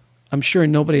know, I'm sure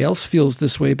nobody else feels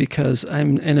this way because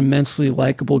I'm an immensely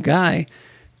likable guy,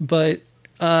 but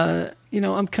you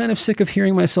know, I'm kind of sick of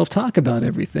hearing myself talk about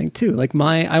everything too. Like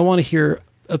I want to hear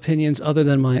opinions other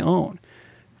than my own.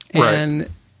 Right. And,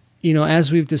 you know,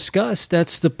 as we've discussed,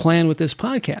 that's the plan with this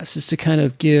podcast, is to kind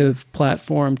of give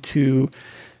platform to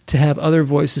have other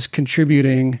voices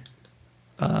contributing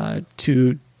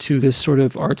to this sort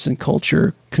of arts and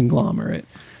culture conglomerate.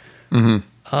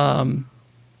 Mm-hmm.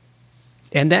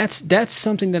 And that's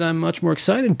something that I'm much more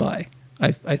excited by.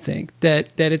 I think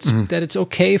that it's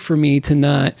okay for me to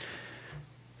not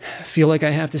feel like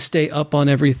I have to stay up on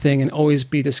everything and always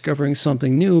be discovering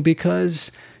something new,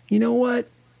 because you know what?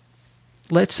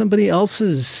 Let somebody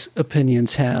else's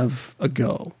opinions have a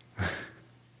go.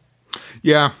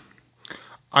 Yeah.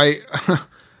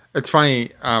 It's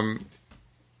funny.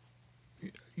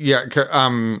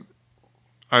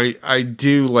 I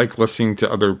do like listening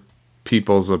to other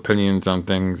people's opinions on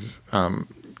things.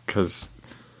 'Cause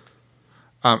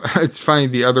it's funny.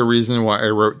 The other reason why I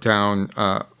wrote down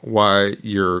why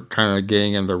you're kind of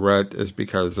getting in the rut is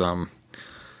because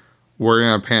we're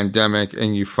in a pandemic,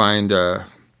 and you find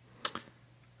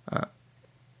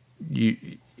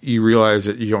you realize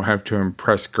that you don't have to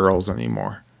impress girls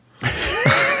anymore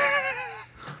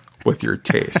with your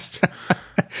taste,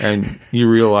 and you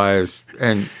realize,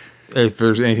 and if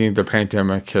there's anything the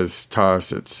pandemic has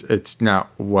taught us, it's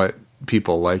not what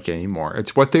people like anymore.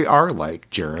 It's what they are like,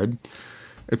 Jared.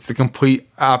 It's the complete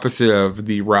opposite of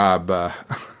the Rob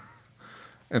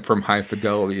and from High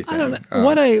Fidelity thing. I don't know.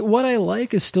 What I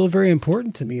like is still very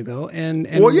important to me, though. And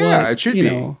well, yeah, it should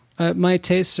be. My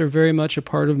tastes are very much a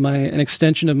part of an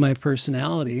extension of my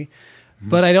personality. Mm-hmm.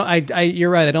 But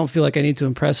you're right. I don't feel like I need to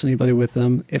impress anybody with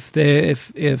them. If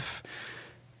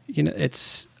you know,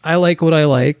 I like what I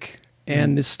like,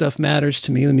 and this stuff matters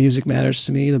to me. The music matters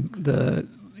to me. The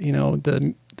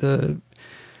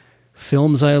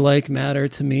films I like matter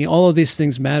to me. All of these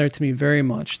things matter to me very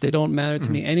much. They don't matter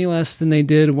to me any less than they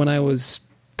did when I was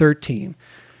 13.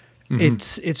 Mm-hmm.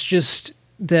 It's just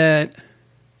that,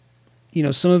 you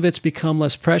know, some of it's become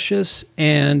less precious,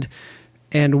 and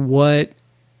what,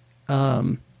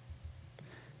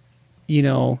 you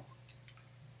know,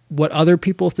 what other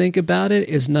people think about it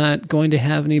is not going to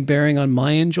have any bearing on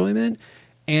my enjoyment.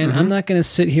 And I'm not going to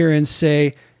sit here and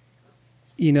say,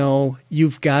 you know,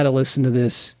 you've got to listen to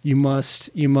this. You don't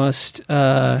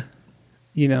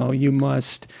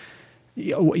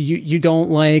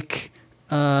like,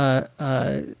 I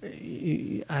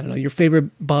don't know, your favorite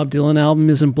Bob Dylan album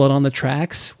isn't Blood on the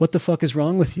Tracks. What the fuck is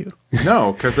wrong with you?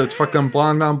 No, because it's fucking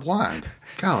Blonde on Blonde.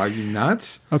 God, are you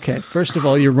nuts? Okay, first of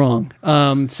all, you're wrong.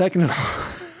 Second of all,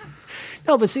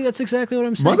 no, but see, that's exactly what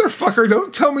I'm saying. Motherfucker,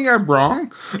 don't tell me I'm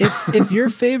wrong. If your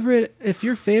favorite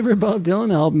Bob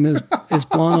Dylan album is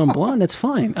Blonde on Blonde, that's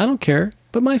fine. I don't care.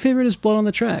 But my favorite is Blood on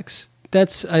the Tracks.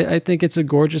 I think it's a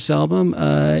gorgeous album.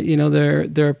 You know,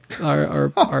 there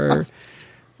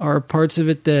are parts of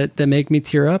it that make me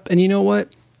tear up. And you know what?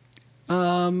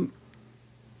 I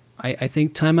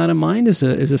think Time Out of Mind is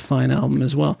a fine album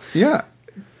as well. Yeah,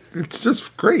 it's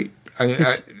just great.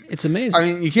 It's amazing. I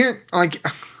mean, you can't, like,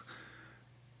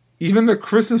 even the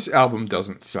Christmas album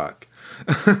doesn't suck.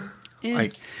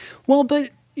 Like, well, but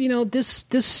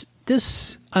this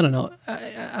I don't know.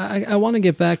 I want to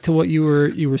get back to what you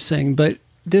were saying, but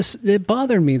it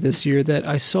bothered me this year that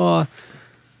I saw.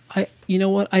 You know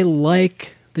what? I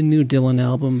like the new Dylan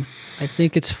album. I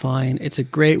think it's fine. It's a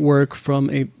great work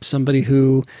from somebody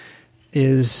who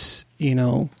is,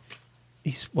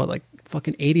 he's like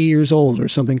fucking 80 years old or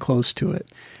something close to it.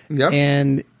 Yep.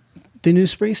 And the new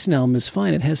Springsteen album is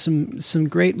fine. It has some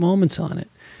great moments on it.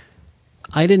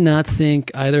 I did not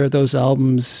think either of those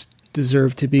albums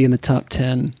deserved to be in the top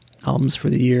 10 albums for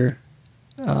the year.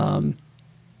 And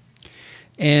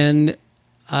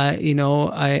I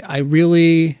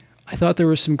thought there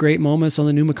were some great moments on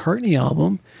the new McCartney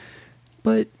album,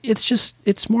 but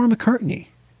it's more McCartney.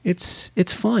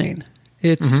 It's fine.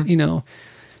 It's,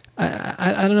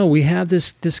 I don't know. We have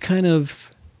this kind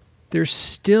of, there's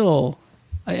still,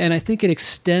 and I think it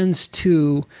extends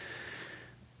to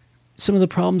some of the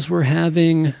problems we're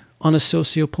having on a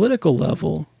socio-political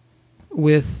level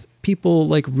with people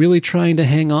like really trying to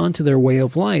hang on to their way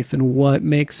of life and what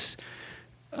makes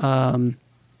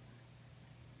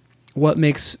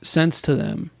sense to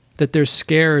them, that they're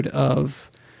scared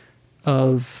of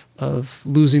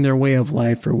losing their way of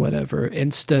life or whatever,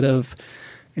 instead of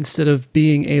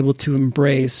being able to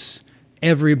embrace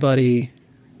everybody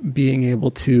being able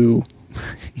to,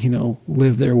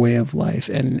 live their way of life,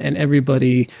 and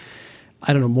everybody,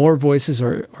 I don't know, more voices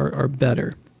are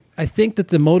better. I think that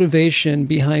the motivation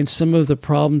behind some of the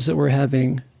problems that we're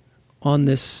having on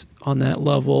that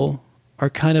level are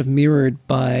kind of mirrored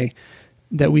by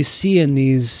that we see in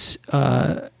these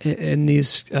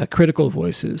critical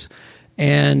voices,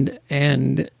 and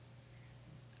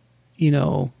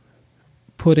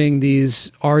putting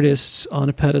these artists on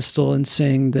a pedestal and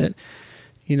saying that,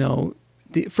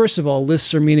 first of all,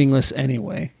 lists are meaningless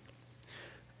anyway.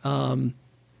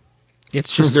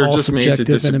 It's just they're all just made to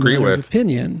subjective and a disagree matter of with.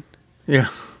 opinion.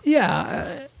 yeah.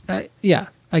 Yeah,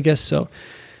 I guess so.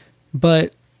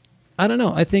 But I don't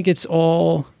know. I think it's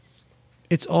all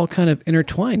kind of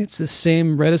intertwined. It's the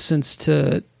same reticence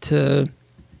to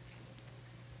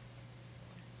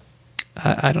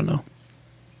I don't know.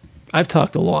 I've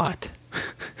talked a lot.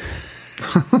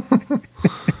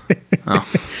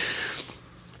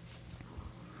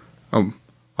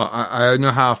 I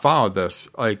know how I followed this.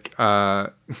 Like, I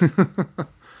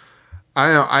thought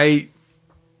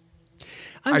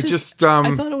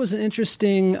it was an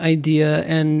interesting idea,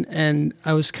 and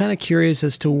I was kind of curious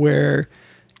as to where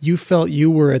you felt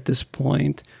you were at this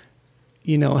point.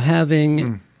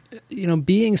 Having,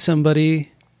 being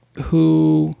somebody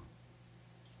who,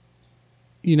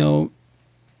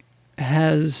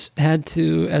 has had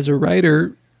to, as a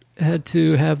writer, had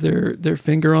to have their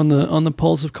finger on the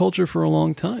pulse of culture for a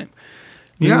long time.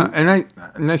 Yeah,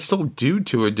 and I still do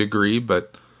to a degree,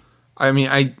 but I mean,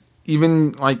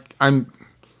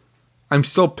 I'm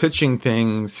still pitching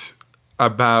things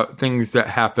about things that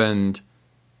happened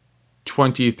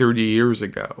 20, 30 years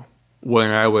ago when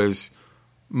I was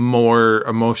more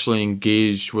emotionally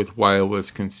engaged with what I was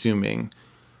consuming.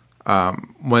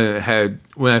 When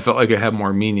I felt like it had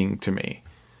more meaning to me.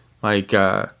 Like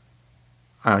I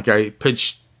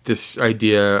pitched this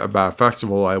idea about a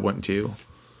festival I went to,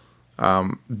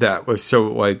 that was so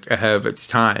like ahead of its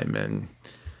time, and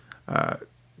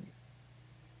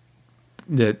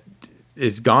that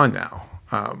is gone now.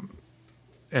 And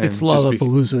it's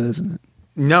Lollapalooza, isn't it?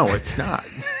 No, it's not.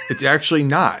 It's actually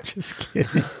not. Just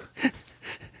kidding.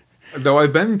 Though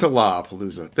I've been to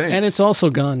Lollapalooza. Thanks. And it's also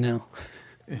gone now.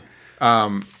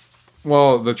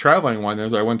 Well, the traveling one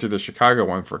is I went to the Chicago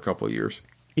one for a couple of years.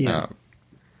 Yeah.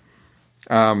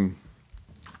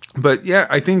 But yeah,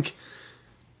 I think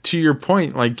to your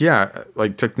point, like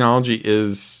technology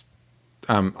is,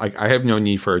 like I have no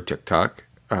need for a TikTok.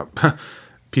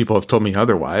 People have told me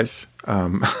otherwise.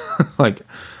 But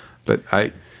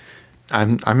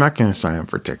I'm not going to sign up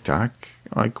for TikTok.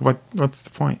 Like what's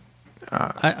the point?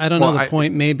 I don't know. The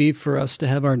point may be for us to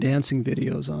have our dancing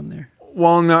videos on there.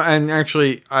 Well, no, and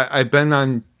actually, I've been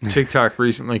on TikTok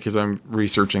recently because I'm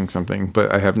researching something,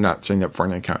 but I have not signed up for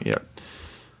an account yet.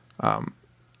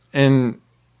 And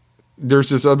there's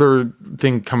this other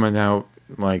thing coming out,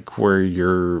 like where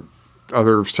your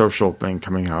other social thing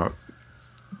coming out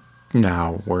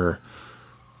now, where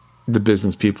the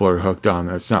business people are hooked on.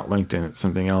 It's not LinkedIn; it's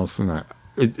something else, and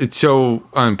it's so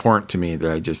unimportant to me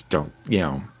that I just don't,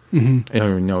 I don't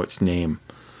even know its name.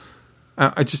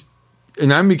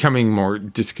 And I'm becoming more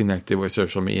disconnected with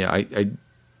social media. I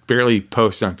barely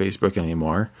post on Facebook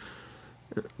anymore,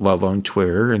 let alone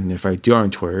Twitter. And if I do on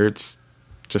Twitter, it's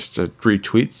just to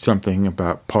retweet something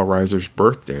about Paul Reiser's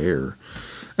birthday or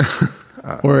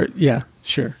Or yeah,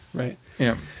 sure, right.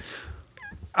 Yeah.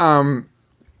 I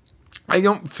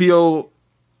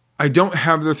don't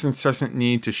have this incessant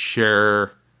need to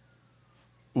share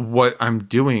what I'm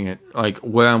doing, like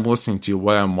what I'm listening to,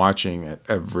 what I'm watching at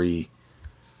every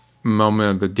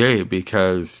moment of the day,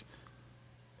 because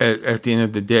at the end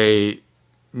of the day,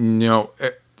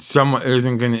 someone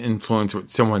isn't going to influence what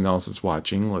someone else is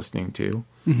watching, listening to.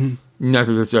 Mm-hmm. Not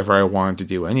that that's ever I wanted to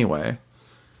do anyway.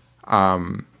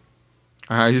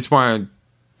 I just want to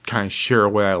kind of share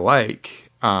what I like.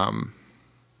 I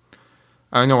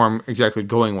don't know where I'm exactly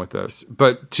going with this,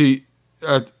 but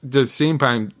at the same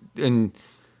time,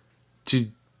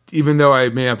 even though I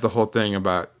made up the whole thing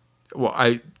about, well,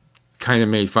 I kind of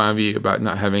made fun of you about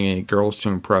not having any girls to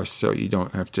impress, so you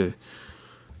don't have to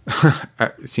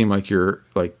seem like you're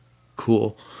like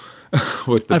cool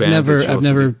with the bands. I've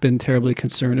never been terribly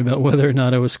concerned about whether or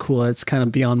not I was cool. It's kind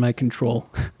of beyond my control.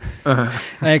 I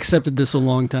accepted this a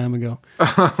long time ago.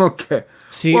 Okay.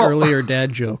 See, earlier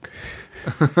dad joke.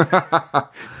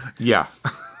 Yeah.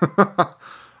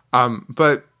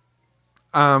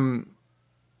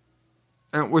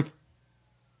 And with,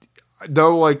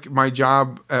 though, like my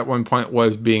job at one point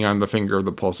was being on the finger of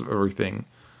the pulse of everything.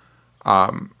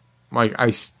 On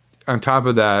top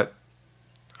of that,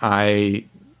 I'm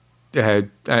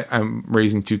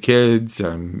raising 2 kids.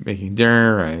 I'm making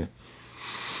dinner. I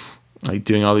like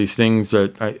doing all these things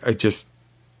that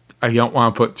I don't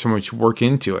want to put so much work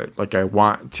into it. Like I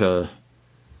want the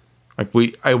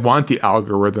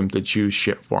algorithm to choose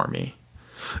shit for me.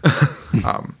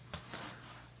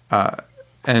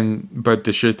 But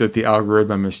the shit that the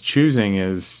algorithm is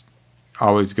choosing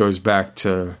always goes back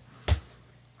to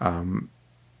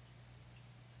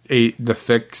The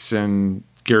Fix and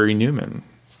Gary Newman.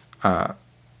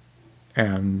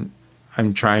 And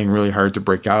I'm trying really hard to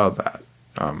break out of that.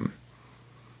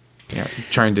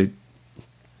 Trying to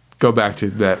go back to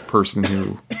that person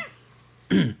who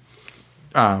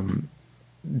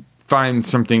finds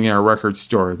something in a record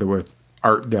store with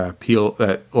art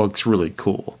that looks really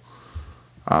cool.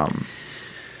 And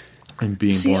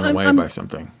being blown away by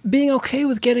something. Being okay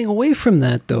with getting away from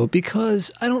that, though,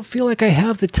 because I don't feel like I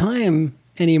have the time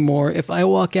anymore. If I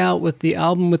walk out with the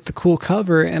album with the cool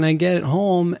cover and I get it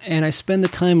home and I spend the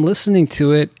time listening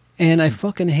to it and I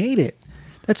fucking hate it,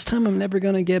 that's time I'm never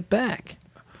going to get back.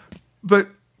 But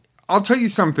I'll tell you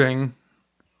something.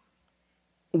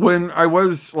 When I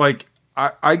was like,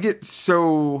 I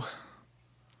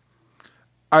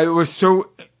was so,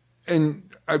 and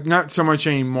I'm not so much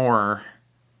anymore,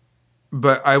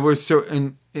 but I was so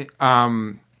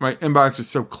my inbox was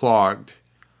so clogged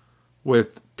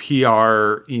with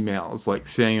PR emails, like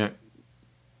saying that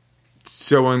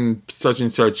such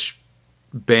and such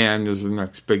band is the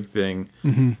next big thing.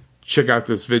 Mm-hmm. Check out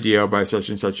this video by such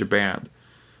and such a band.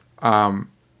 And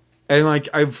like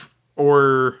I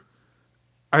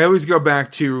always go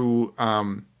back to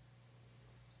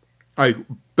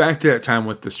back to that time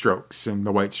with the Strokes and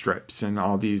the White Stripes and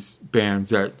all these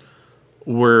bands that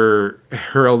were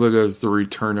heralded as the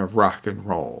return of rock and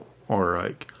roll, or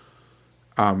like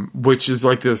which is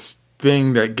like this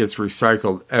thing that gets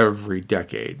recycled every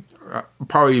decade,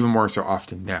 probably even more so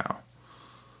often now.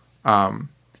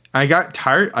 I got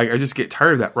tired. I just get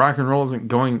tired of that. Rock and roll isn't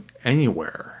going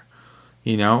anywhere,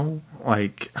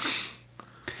 like.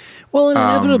 Well,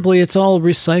 inevitably, it's all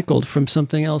recycled from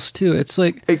something else too. It's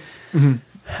like, so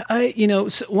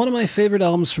one of my favorite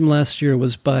albums from last year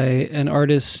was by a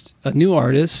new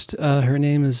artist. Her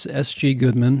name is S.G.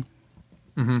 Goodman.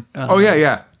 Mm-hmm.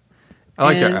 Yeah. I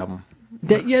like that album.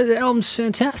 The album's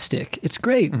fantastic. It's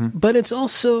great, mm-hmm. but it's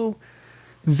also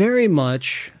very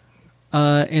much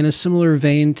in a similar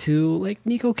vein to like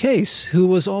Nico Case, who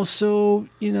was also,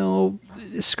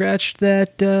 scratched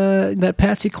that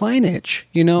Patsy Cline itch,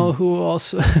 mm-hmm. who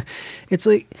also, it's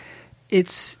like,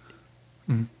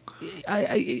 mm-hmm.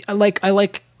 I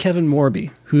like Kevin Morby,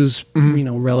 who's,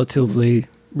 mm-hmm. Relatively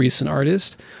recent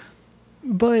artist,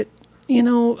 but,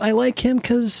 I like him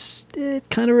because it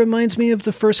kind of reminds me of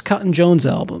the first Cotton Jones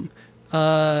album.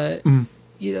 Mm-hmm.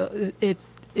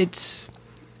 It's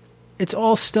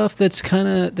all stuff that's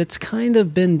kind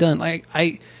of been done.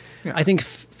 I think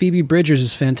Phoebe Bridgers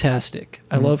is fantastic.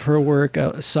 I love her work.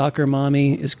 Soccer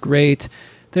Mommy is great.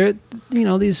 They're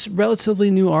these relatively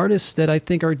new artists that I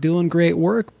think are doing great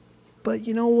work. But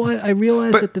you know what? I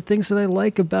realize that the things that I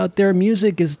like about their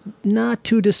music is not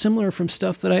too dissimilar from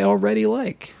stuff that I already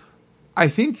like. I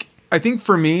think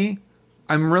for me,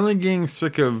 I'm really getting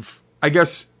sick of, I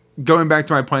guess, going back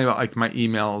to my point about like my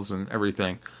emails and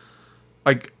everything.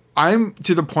 Like, I'm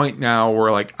to the point now where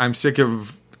like I'm sick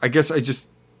of, I guess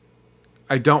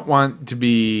I don't want to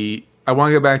be I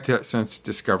want to go back to that sense of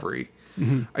discovery.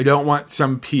 Mm-hmm. I don't want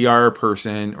some PR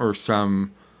person or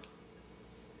some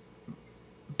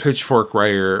Pitchfork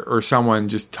writer or someone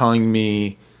just telling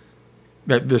me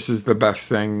that this is the best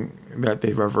thing that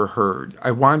they've ever heard.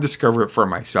 I want to discover it for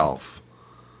myself.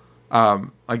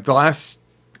 Like I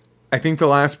think the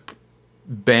last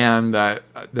band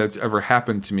that's ever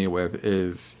happened to me with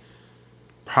is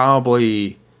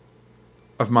probably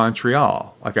of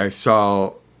Montreal. Like I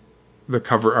saw the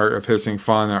cover art of Hissing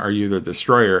Fauna, Are You the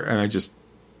Destroyer? And I just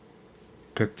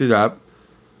picked it up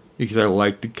because I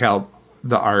liked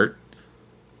the art.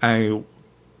 I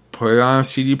put it on a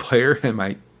CD player in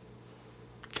my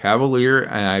Cavalier,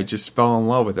 and I just fell in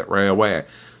love with it right away. I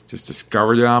just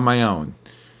discovered it on my own.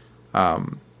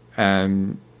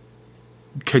 And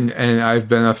I've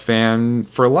been a fan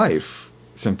for life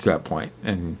since that point.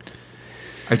 And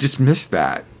I just missed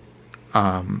that.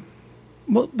 Well,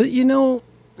 but you know,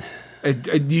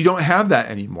 you don't have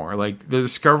that anymore. Like the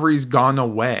discovery's gone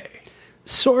away.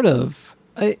 Sort of.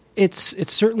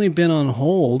 It's certainly been on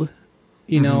hold.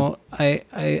 You know,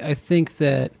 I think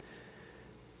that,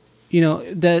 you know,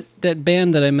 that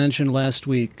band that I mentioned last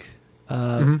week,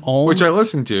 Ulm, which I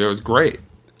listened to, it was great.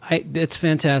 It's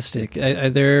fantastic.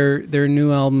 Their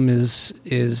new album is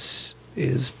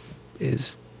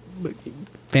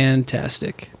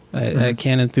fantastic. I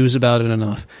can't enthuse about it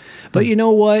enough. But you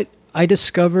know what? I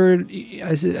discovered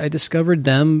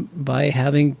them by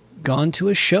having gone to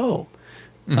a show.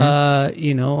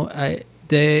 You know, I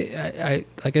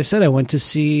like I said, I went to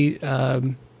see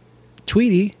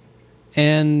Tweety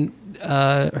and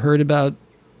heard about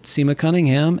Seema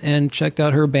Cunningham and checked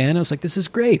out her band. I was like, this is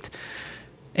great.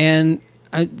 And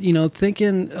I, you know,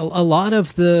 thinking a lot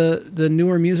of the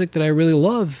newer music that I really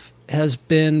love has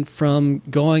been from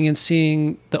going and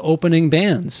seeing the opening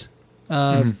bands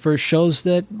for shows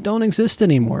that don't exist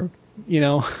anymore, you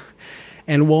know,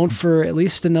 and won't for at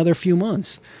least another few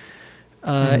months,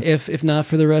 if not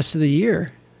for the rest of the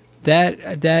year. That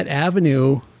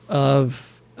avenue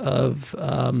of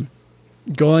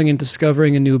going and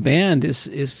discovering a new band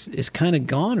is kind of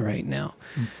gone right now.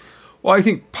 Well, I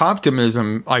think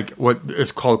poptimism, like what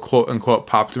is called quote unquote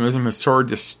poptimism, has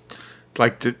sort of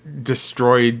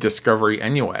destroyed discovery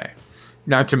anyway.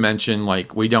 Not to mention,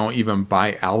 like, we don't even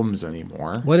buy albums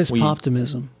anymore. What is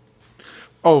poptimism?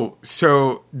 Oh,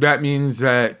 so that means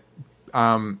that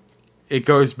it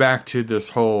goes back to this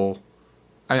whole.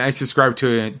 I subscribe to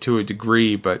it to a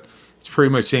degree, but it's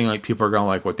pretty much saying like people are going to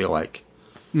like what they like,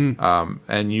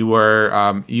 and you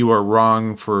are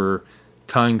wrong for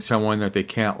telling someone that they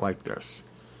can't like this.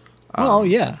 Well,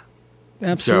 yeah,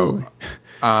 absolutely.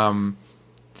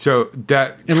 So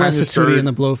that unless it's Hootie and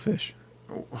the Blowfish.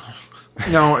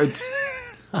 No, it's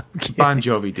Bon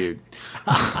Jovi, dude.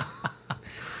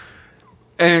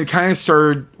 And it kind of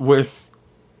started with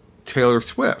Taylor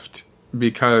Swift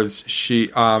because she,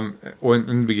 when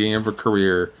in the beginning of her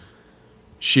career,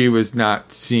 she was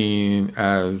not seen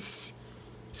as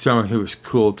someone who was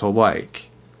cool to like.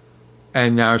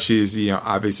 And now she's, you know,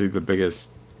 obviously the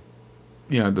biggest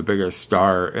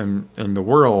star in the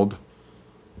world.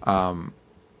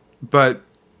 But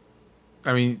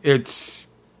I mean,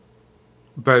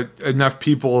 but enough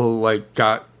people like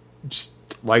just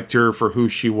liked her for who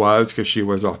she was because she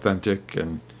was authentic,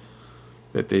 and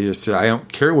that they just said, I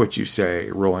don't care what you say,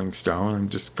 Rolling Stone, I'm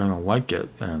just gonna like it.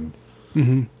 And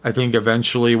I think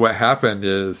eventually what happened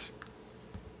is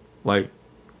like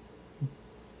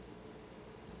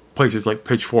places like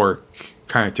Pitchfork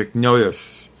kind of took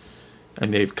notice,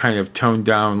 and they've kind of toned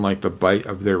down like the bite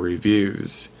of their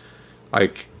reviews.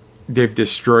 Like they've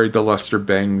destroyed the Lester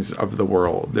Bangs of the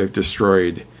world. They've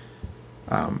destroyed.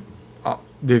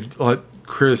 They've let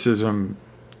criticism.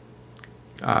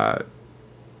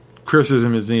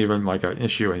 Criticism isn't even like an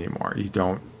issue anymore. You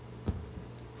don't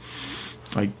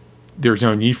like. There's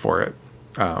no need for it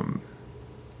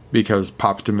because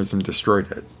poptimism destroyed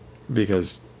it.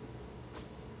 Because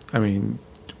I mean,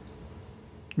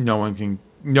 no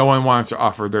one wants to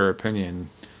offer their opinion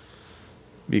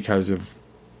because of.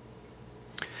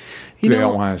 They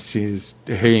don't want to see us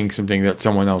hating something that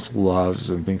someone else loves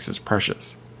and thinks is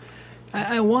precious.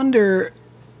 I wonder,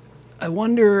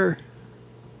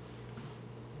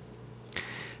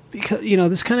 because, you know,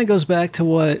 this kind of goes back to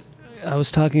what I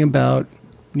was talking about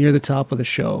near the top of the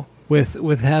show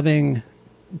with having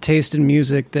taste in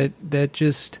music that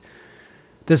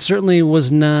certainly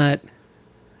was not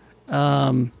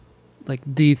like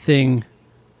the thing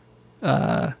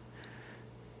to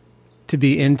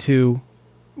be into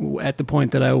at the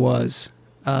point that I was,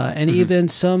 and even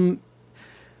some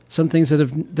things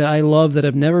that I love that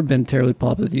have never been terribly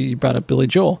popular. You brought up Billy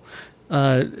Joel.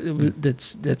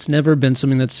 That's never been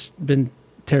something that's been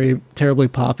terribly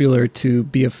popular to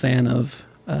be a fan of,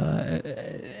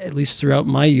 at least throughout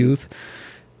my youth,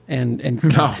 and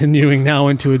continuing now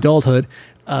into adulthood,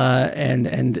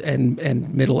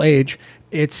 and middle age.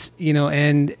 It's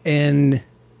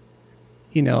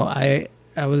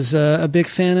I was a big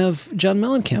fan of John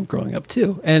Mellencamp growing up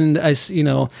too, and I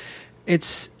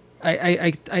guess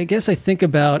I think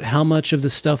about how much of the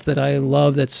stuff that I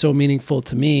love that's so meaningful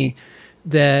to me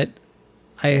that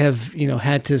I have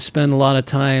had to spend a lot of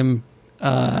time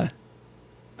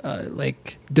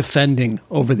like defending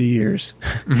over the years,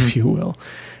 if you will,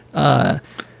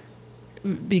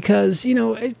 because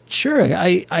sure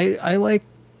I like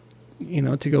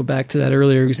to go back to that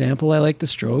earlier example. I like the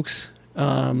Strokes.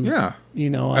 As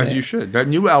you should. That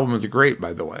new album is great,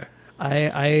 by the way.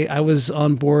 I was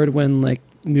on board when like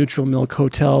Neutral Milk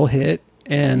Hotel hit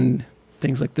and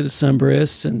things like the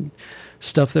Decemberists and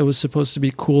stuff that was supposed to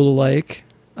be cool to like.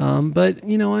 But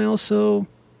I also,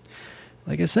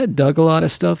 like I said, dug a lot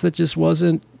of stuff that just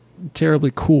wasn't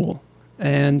terribly cool.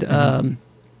 And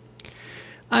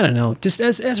I don't know, just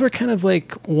as we're kind of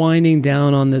like winding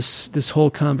down on this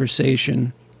whole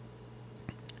conversation,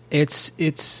 I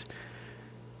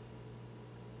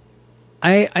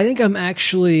think I'm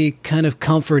actually kind of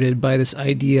comforted by this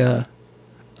idea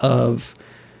of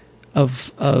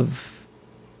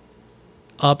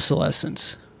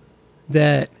obsolescence,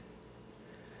 that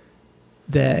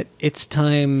it's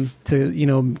time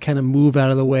to kind of move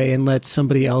out of the way and let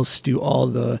somebody else do all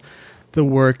the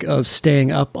work of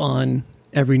staying up on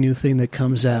every new thing that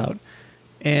comes out.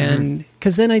 And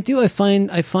because then I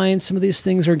find some of these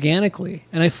things organically,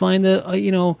 and I find that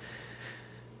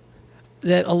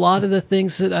that a lot of the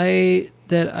things that I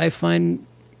find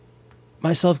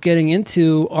myself getting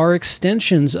into are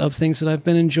extensions of things that I've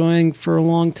been enjoying for a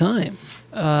long time.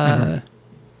 And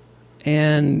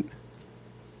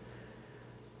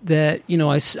that,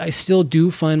 I still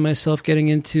do find myself getting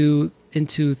into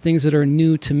things that are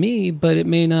new to me, but it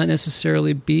may not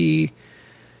necessarily be,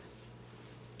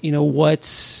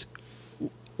 what's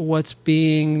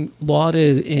being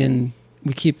lauded in.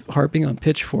 We keep harping on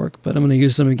Pitchfork, but I'm going to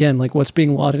use them again. Like what's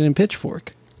being lauded in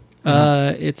Pitchfork.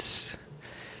 And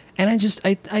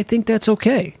I think that's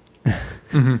okay.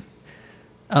 And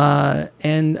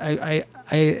I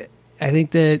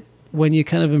think that when you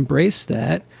kind of embrace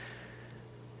that,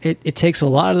 it takes a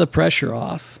lot of the pressure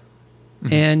off,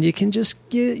 and you can just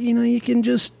get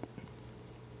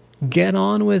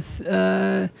on with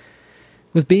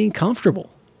being comfortable.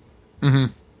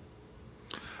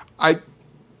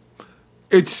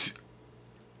 It's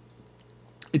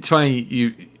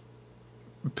funny.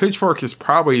 Pitchfork is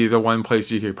probably the one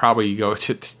place you could probably go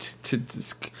to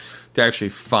actually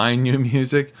find new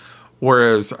music,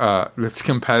 whereas its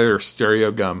competitor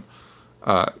Stereo Gum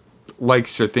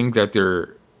likes to think that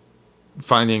they're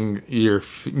finding your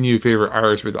new favorite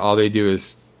artist, but all they do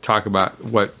is talk about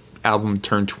what album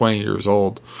turned 20 years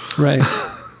old, right?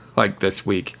 Like this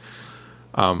week,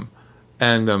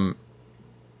 And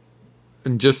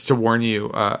just to warn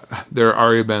you, there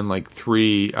already been like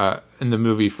 3 in the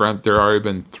movie front. There already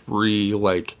been 3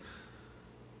 like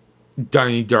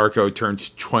Donnie Darko turns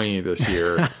 20 this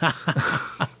year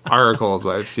articles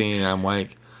I've seen. I'm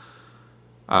like,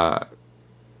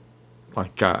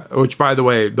 which by the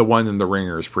way, the one in The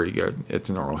Ringer is pretty good.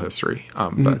 It's an oral history,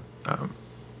 but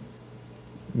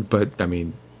I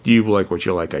mean, you like what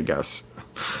you like, I guess.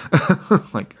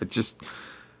 Like it just,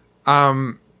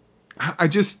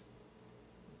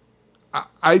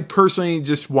 I personally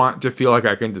just want to feel like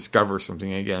I can discover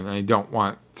something again. I don't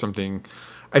want something.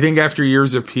 I think after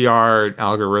years of PR and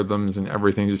algorithms and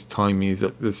everything just telling me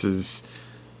that this is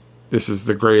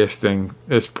the greatest thing,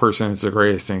 this person is the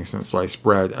greatest thing since sliced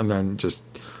bread, and then just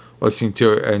listening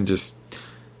to it and just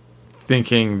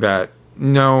thinking that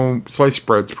no, sliced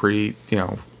bread's pretty.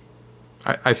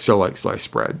 I still like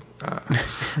sliced bread.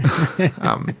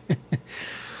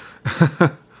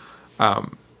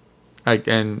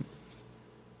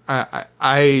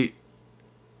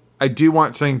 I do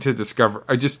want something to discover.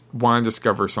 I just want to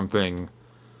discover something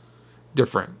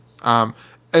different. And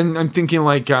I'm thinking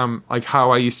like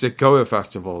how I used to go to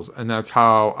festivals, and that's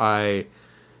how I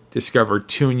discovered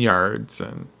Tune Yards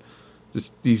and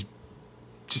just these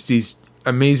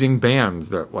amazing bands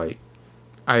that like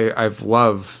I've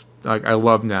loved, like I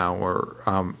love now,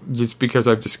 or just because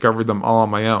I've discovered them all on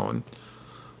my own.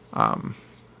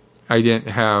 I didn't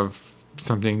have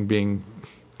something being.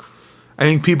 I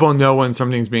think people know when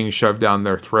something's being shoved down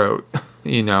their throat,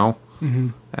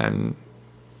 and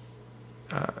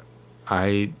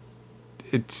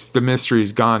it's the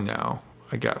mystery's gone now,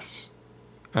 I guess.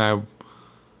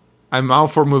 I'm all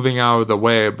for moving out of the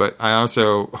way, but I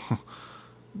also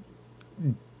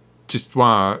just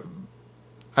want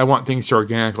things to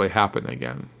organically happen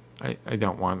again. I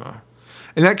don't want to,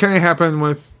 and that kind of happened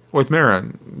with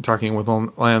Marin talking with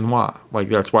Lanois. Like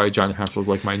that's why John Hassel's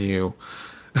like my new,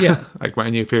 like my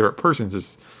new favorite persons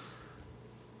is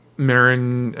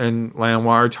Marin and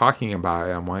Lanois are talking about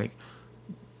it. I'm like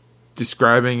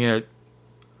describing it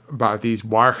about these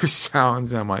wire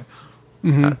sounds, and I'm like,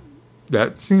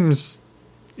 that seems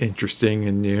interesting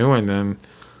and new.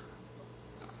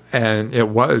 And it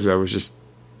was. I was just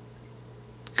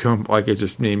like it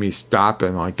just made me stop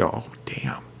and like go, oh,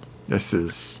 damn, this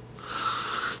is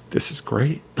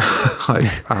great.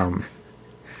 Like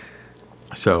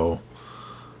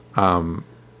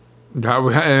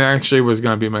that actually was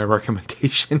going to be my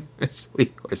recommendation this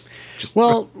week. Was just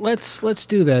let's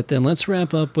do that then. Let's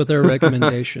wrap up with our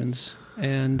recommendations.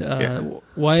 And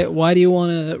why do you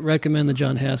want to recommend the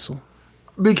John Hassel?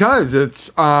 Because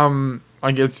it's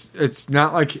like it's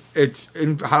not like it's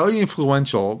highly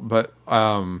influential, but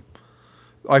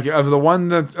like of the ones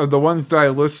that I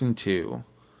listened to,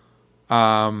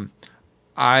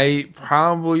 I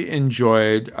probably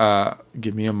enjoyed.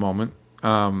 Give me a moment.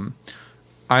 I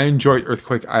enjoyed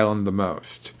Earthquake Island the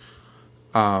most.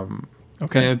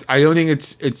 Okay. And I don't think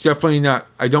it's definitely not.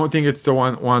 I don't think it's the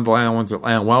one of the ones that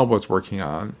Lanois was working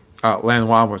on. But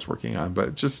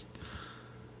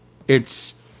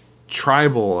it's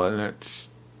tribal and it's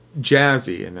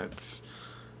jazzy and it's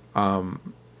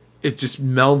it just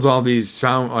melds all these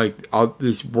sound like all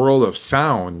this world of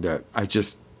sound that I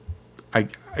can't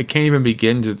even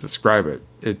begin to describe it.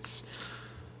 It's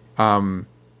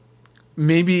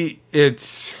maybe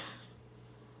it's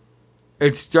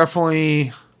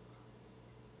definitely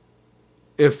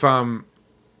if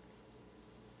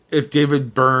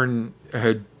David Byrne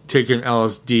had taken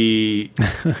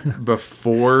LSD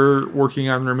before working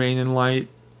on Remain in Light,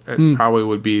 it probably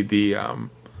would be the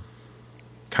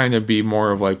kind of be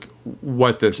more of like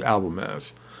what this album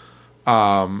is.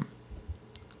 But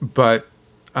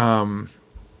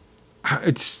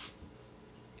it's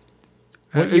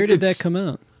what year did that come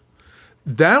out?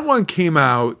 That one came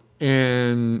out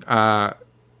in I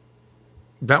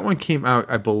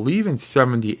believe in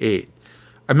 1978.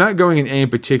 I'm not going in any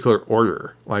particular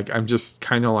order. Like I'm just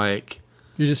kind of like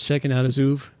you're just checking out his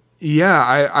oeuvre.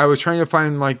 Yeah, I was trying to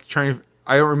find I didn't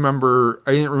remember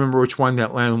which one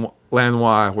that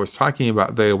Lanois was talking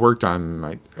about they worked on.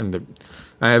 I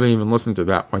haven't even listened to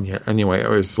that one yet. Anyway, it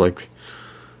was like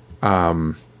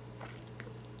but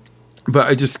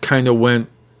I just kind of went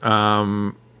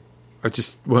with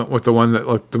the one that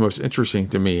looked the most interesting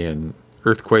to me, and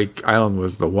Earthquake Island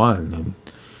was the one,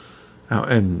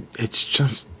 and it's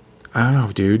just I don't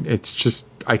know, dude. It's just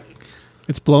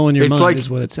it's blowing your mind, like, is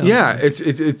what it sounds. Yeah, like.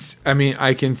 it's. I mean,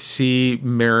 I can see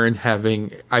Marin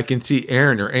I can see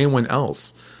Aaron or anyone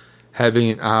else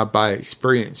having an by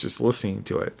experience just listening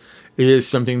to it. It is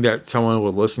something that someone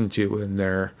would listen to in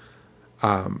their.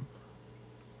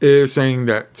 It is something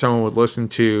that someone would listen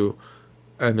to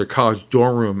in their college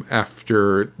dorm room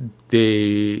after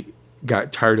they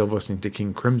got tired of listening to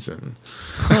King Crimson.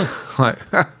 Like,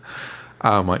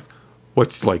 I'm like,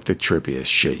 what's like the trippiest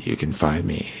shit you can find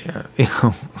me?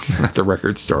 At the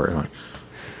record store. I'm like,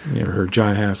 you ever heard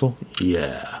John Hassel?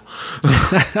 Yeah.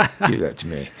 Do that to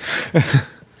me.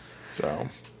 So,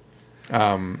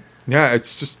 yeah,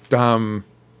 it's just,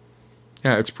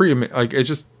 it's pretty, like,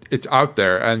 it's out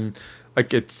there, and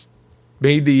like, it's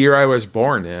made the year I was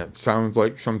born. It sounds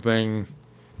like something,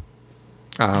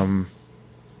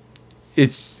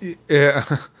 it's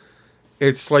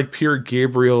like Peter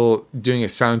Gabriel doing a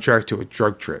soundtrack to a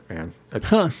drug trip, man.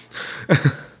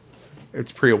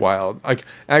 It's pretty wild. Like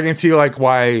I can see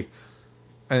why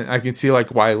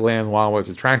Lanois was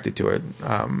attracted to it.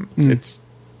 It's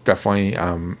definitely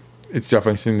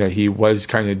something that he was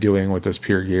kind of doing with those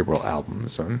Peter Gabriel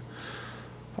albums, and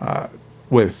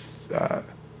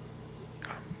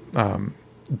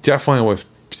definitely with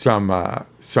some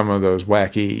of those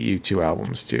wacky U2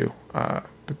 albums too.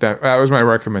 But that was my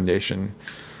recommendation.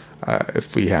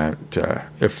 If I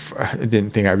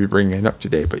didn't think I'd be bringing it up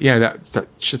today, but yeah, that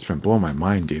shit's been blowing my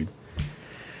mind, dude.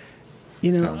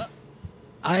 You know,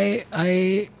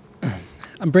 I'm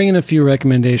bringing a few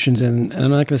recommendations in, and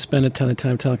I'm not going to spend a ton of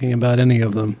time talking about any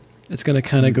of them. It's going to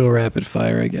kind of go rapid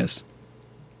fire, I guess,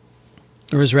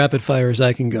 or as rapid fire as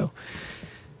I can go.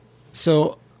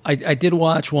 So I did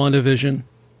watch WandaVision,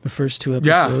 the first 2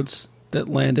 episodes that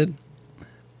landed.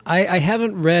 I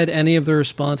haven't read any of the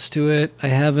response to it. I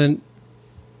haven't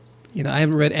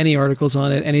read any articles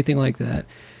on it, anything like that.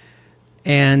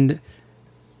 And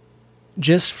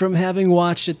just from having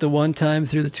watched it the one time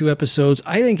through the 2 episodes,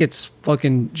 I think it's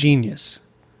fucking genius.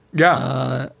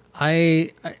 Yeah.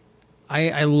 I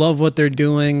love what they're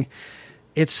doing.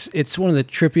 It's one of the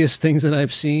trippiest things that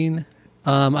I've seen.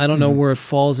 I don't know where it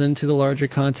falls into the larger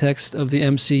context of the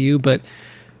MCU, but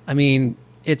I mean,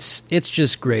 it's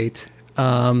just great.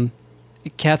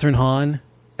 Catherine Hahn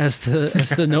as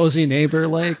the nosy neighbor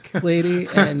like lady,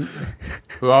 and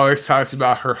who always talks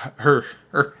about her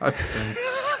husband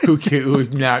who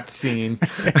is not seen.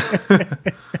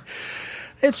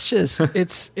 It's just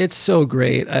it's so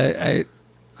great. I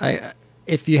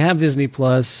if you have Disney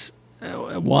Plus,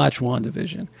 watch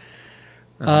WandaVision.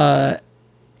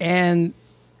 And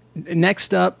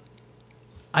next up,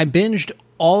 I binged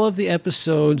all of the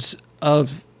episodes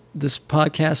of this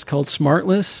podcast called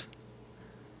Smartless.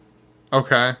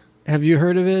 Okay. Have you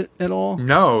heard of it at all?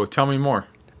 No, tell me more.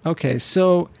 Okay,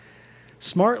 so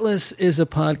Smartless is a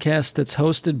podcast that's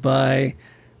hosted by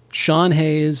Sean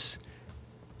Hayes,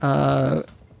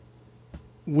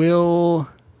 Will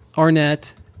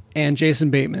Arnett, and Jason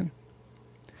Bateman.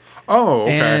 Oh,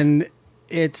 okay. And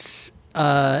it's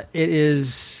kind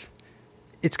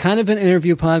of an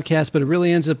interview podcast, but it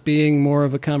really ends up being more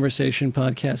of a conversation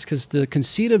podcast because the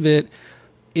conceit of it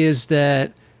is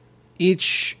that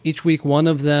each week one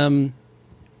of them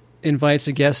invites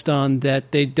a guest on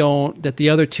that that the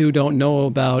other two don't know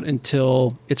about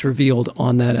until it's revealed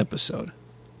on that episode.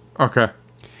 Okay.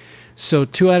 So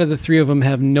 2 out of the 3 of them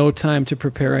have no time to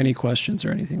prepare any questions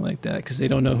or anything like that because they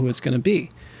don't know who it's going to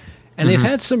be. And they've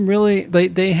had some really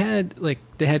they had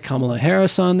Kamala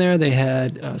Harris on there. They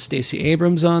had Stacey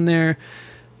Abrams on there.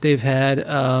 They've had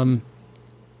the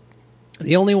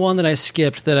only one that I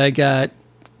skipped that I got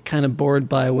kind of bored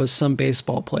by was some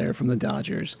baseball player from the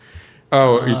Dodgers.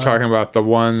 Oh, you're talking about the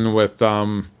one with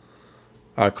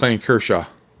Clayton Kershaw.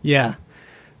 Yeah,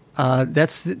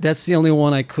 that's the only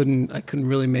one I couldn't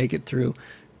really make it through,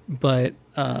 but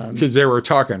because they were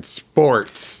talking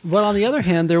sports. But on the other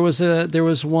hand, there was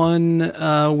one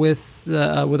with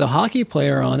a hockey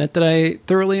player on it that I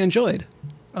thoroughly enjoyed,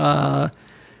 and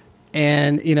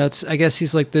I guess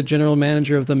he's like the general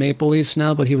manager of the Maple Leafs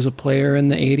now, but he was a player in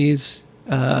the '80s,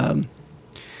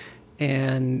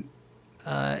 and.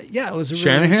 Yeah, it was a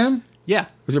Shanahan? Yeah.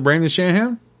 Was it Brandon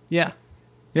Shanahan? Yeah.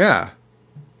 Yeah.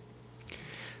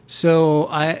 So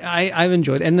I've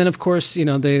enjoyed it. And then, of course,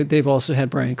 they've also had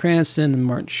Bryan Cranston and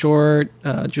Martin Short.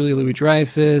 Julia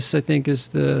Louis-Dreyfus, I think, is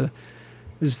the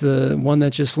one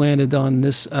that just landed on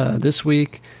this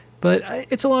week. But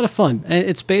it's a lot of fun. And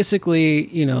it's basically,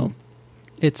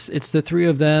 it's the 3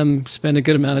 of them spend a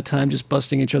good amount of time just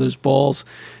busting each other's balls.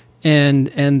 And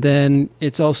then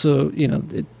it's also,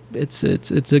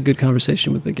 it's a good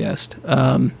conversation with the guest.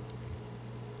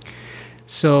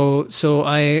 So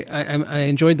I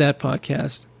enjoyed that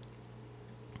podcast.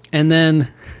 And then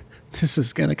this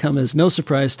is going to come as no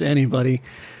surprise to anybody.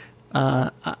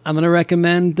 I'm going to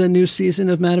recommend the new season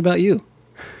of Mad About You.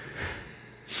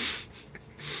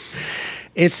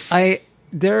 I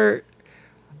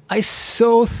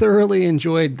so thoroughly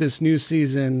enjoyed this new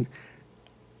season.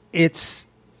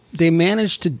 They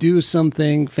managed to do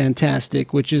something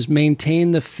fantastic, which is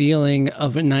maintain the feeling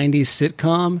of a 90s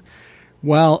sitcom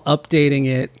while updating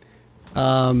it.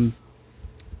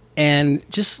 And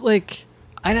just like,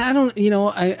 I don't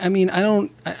know.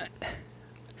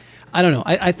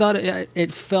 I thought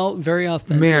it felt very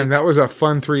authentic. Man, that was a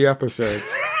fun 3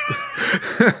 episodes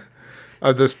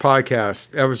of this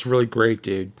podcast. That was really great,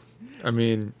 dude. I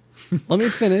mean, let me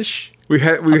finish. We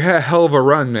had a hell of a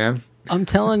run, man. I'm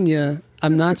telling you.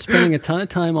 I'm not spending a ton of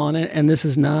time on it, and this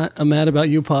is not a Mad About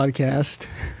You podcast.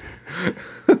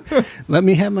 Let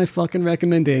me have my fucking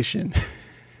recommendation.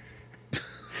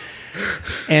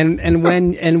 And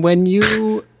when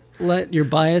you let your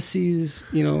biases,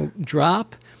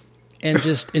 drop and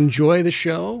just enjoy the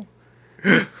show,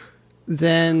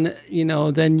 then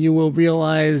you will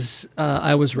realize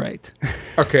I was right.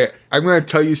 Okay, I'm going to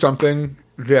tell you something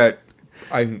that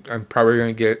I'm probably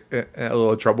going to get in a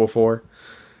little trouble for.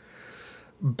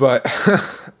 But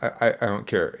I don't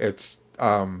care. It's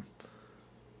I'm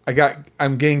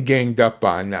getting ganged up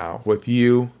on now with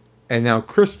you and now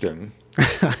Kristen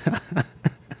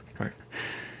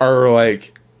are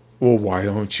like, well, why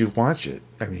don't you watch it?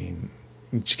 I mean,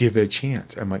 just give it a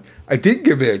chance. I'm like, I did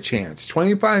give it a chance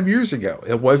 25 years ago.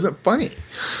 It wasn't funny.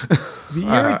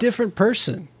 You're a different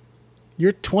person.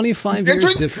 You're 25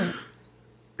 years different.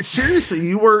 Seriously,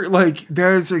 you were like,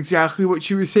 that's exactly what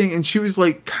she was saying. And she was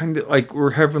like, kind of like,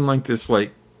 we're having like this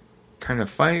like kind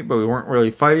of fight, but we weren't really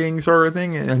fighting sort of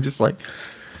thing. And I'm just like,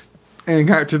 and it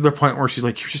got to the point where she's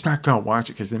like, you're just not going to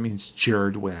watch it because that means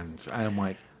Jared wins. I'm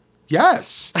like,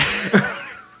 Yes.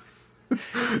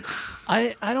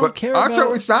 I don't care. Also,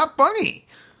 about, it's not funny.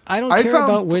 I don't care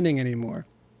about winning anymore.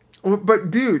 Well,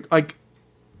 but dude, like,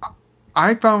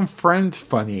 I found Friends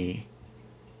funny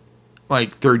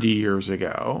like 30 years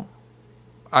ago.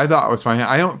 I thought it was funny.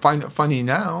 I don't find it funny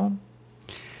now.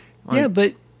 Like, yeah,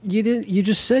 but you didn't. You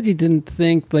just said you didn't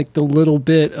think like the little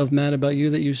bit of Mad About You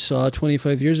that you saw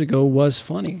 25 years ago was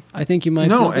funny. I think you might.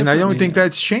 No, and I don't think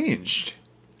that's changed.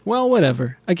 Well,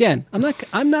 whatever. Again,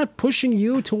 I'm not pushing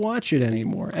you to watch it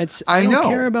anymore. I don't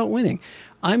care about winning.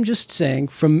 I'm just saying,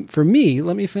 for me,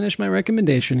 let me finish my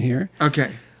recommendation here.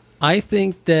 Okay. I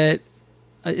think that,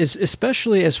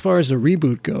 especially as far as a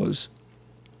reboot goes,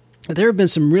 there have been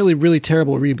some really, really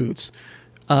terrible reboots.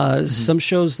 Some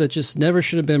shows that just never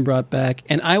should have been brought back.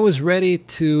 And I was ready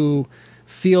to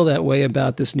feel that way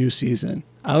about this new season.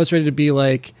 I was ready to be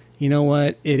like, you know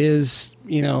what? It is,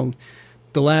 the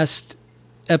last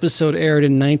episode aired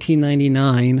in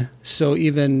 1999, so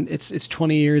even it's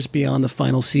 20 years beyond the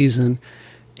final season,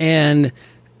 and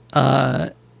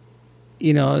I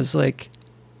was like,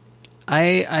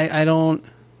 I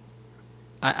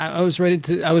was ready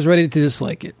to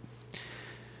dislike it,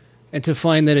 and to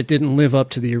find that it didn't live up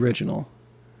to the original,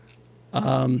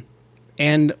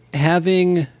 and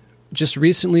having just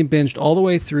recently binged all the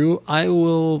way through, I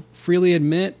will freely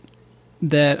admit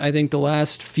that I think the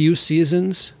last few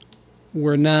seasons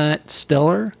were not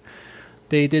stellar.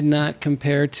 They did not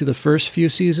compare to the first few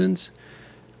seasons.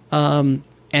 And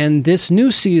this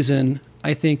new season,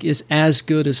 I think, is as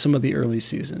good as some of the early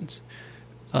seasons.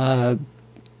 For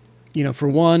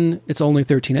one, it's only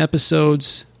 13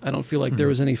 episodes. I don't feel like there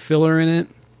was any filler in it.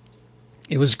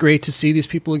 It was great to see these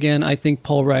people again. I think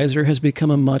Paul Reiser has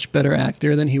become a much better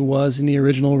actor than he was in the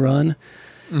original run.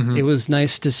 Mm-hmm. It was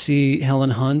nice to see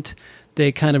Helen Hunt.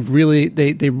 They kind of really,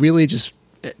 they really just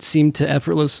seemed to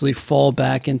effortlessly fall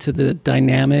back into the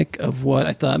dynamic of what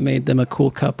I thought made them a cool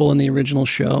couple in the original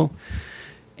show.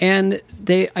 And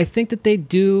I think that they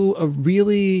do a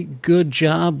really good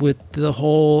job with the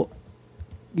whole,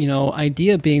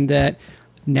 idea being that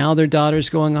now their daughter's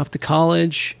going off to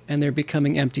college and they're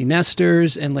becoming empty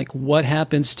nesters, and like what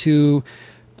happens to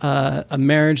a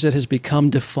marriage that has become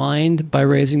defined by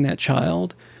raising that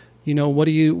child. What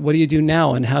do you do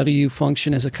now, and how do you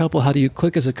function as a couple? How do you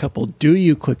click as a couple? Do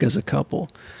you click as a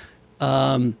couple?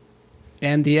 And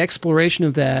the exploration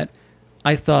of that,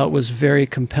 I thought, was very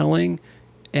compelling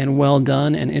and well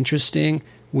done and interesting,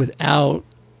 without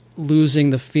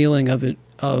losing the feeling of a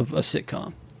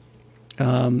sitcom.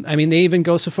 They even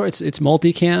go so far. It's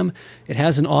multicam. It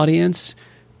has an audience.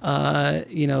 That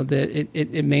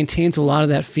it maintains a lot of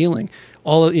that feeling.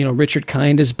 Richard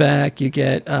Kind is back. You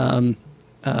get.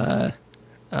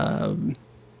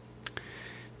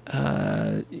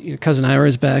 Cousin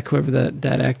Ira's back, whoever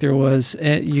that actor was.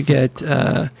 You get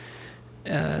an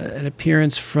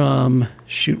appearance from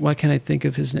why can't I think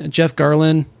of his name? Jeff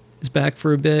Garlin is back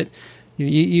for a bit.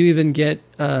 You even get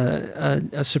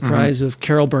a surprise of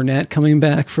Carol Burnett coming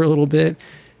back for a little bit.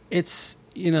 It's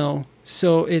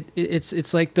so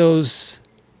it's like those.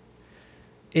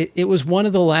 It was one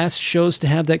of the last shows to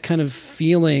have that kind of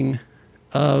feeling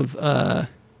of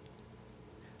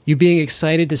you being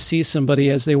excited to see somebody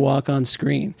as they walk on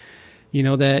screen.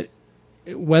 That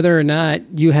whether or not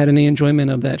you had any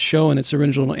enjoyment of that show and its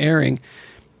original airing,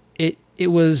 it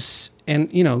was,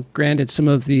 and granted, some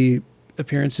of the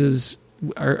appearances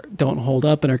don't hold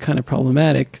up and are kind of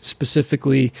problematic,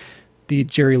 specifically the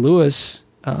Jerry Lewis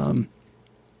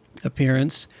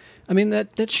appearance. I mean,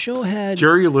 that show had...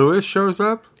 Jerry Lewis shows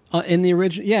up? In the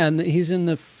original... Yeah, and he's in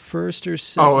the first or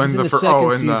second... he's in the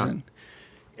second season.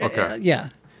 Okay. Yeah.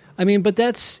 I mean, but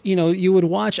that's, you would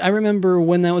watch... I remember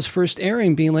when that was first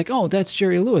airing being like, oh, that's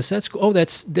Jerry Lewis. That's cool. Oh,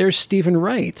 there's Stephen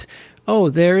Wright. Oh,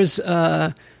 there's,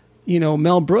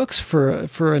 Mel Brooks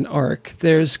for an arc.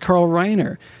 There's Carl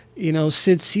Reiner.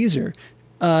 Sid Caesar.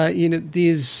 And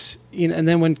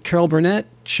then when Carol Burnett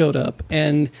showed up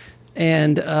and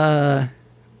Carol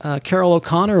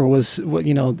O'Connor was,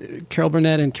 Carol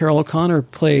Burnett and Carol O'Connor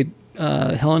played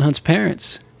Helen Hunt's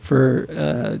parents for,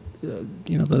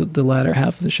 the latter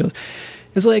half of the show.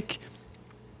 It's like,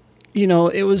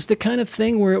 it was the kind of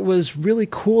thing where it was really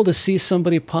cool to see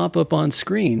somebody pop up on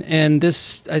screen. And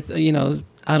this, I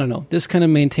don't know, this kind of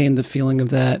maintained the feeling of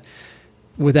that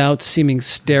without seeming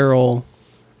sterile,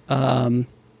 and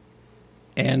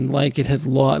like it had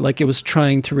like it was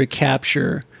trying to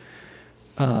recapture.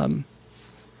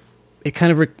 It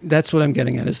kind of that's what I'm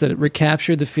getting at, is that it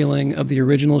recaptured the feeling of the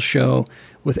original show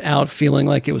without feeling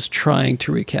like it was trying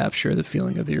to recapture the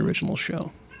feeling of the original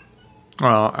show.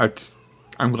 Well,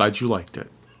 I'm glad you liked it.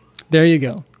 There you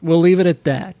go. We'll leave it at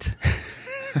that.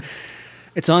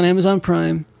 It's on Amazon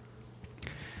Prime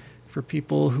for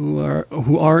people who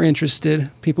are interested,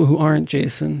 people who aren't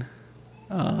Jason.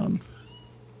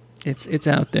 It's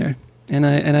out there, and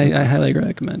I highly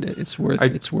recommend it. It's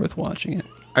worth watching it.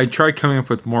 I tried coming up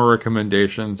with more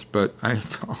recommendations, but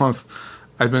I've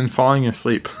been falling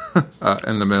asleep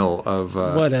in the middle of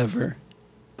whatever.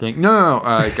 No.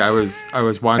 Like I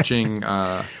was watching.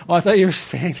 I thought you were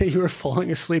saying that you were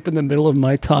falling asleep in the middle of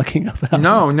my talking about.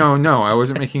 No. I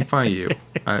wasn't making fun of you.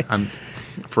 I'm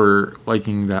for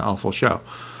liking that awful show.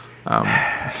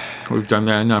 We've done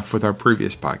that enough with our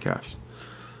previous podcast.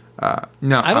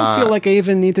 No, I don't feel like I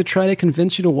even need to try to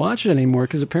convince you to watch it anymore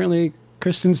because apparently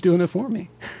Kristen's doing it for me.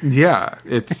 Yeah,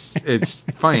 it's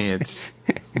funny. It's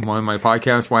one my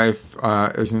podcast wife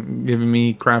isn't giving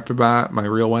me crap about. My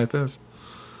real wife is.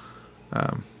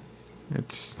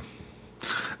 It's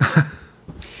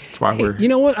why we're. You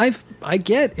know what? I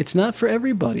get it's not for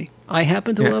everybody. I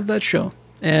happen to love that show,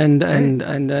 and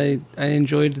I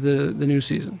enjoyed the new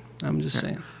season. I'm just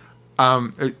saying.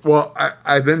 Well,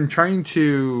 I've been trying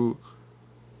to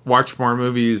watch more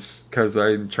movies because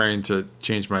I'm trying to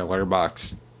change my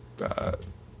Letterboxd,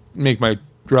 make my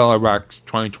Letterboxd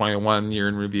 2021 year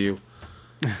in review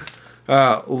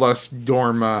less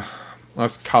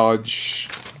college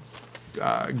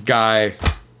guy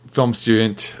film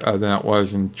student than it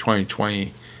was in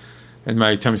 2020. And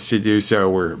my attempts to do so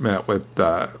were met with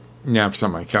naps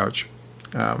on my couch.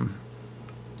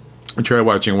 I tried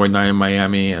watching One Night in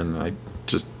Miami, and I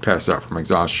just passed out from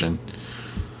exhaustion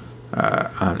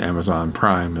on Amazon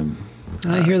Prime. And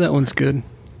I hear that one's good.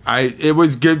 It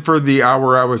was good for the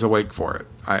hour I was awake for it.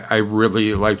 I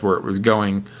really liked where it was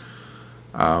going.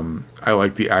 I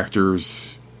like the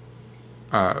actors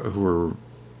who were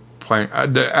playing.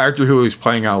 The actor who was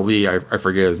playing Ali, I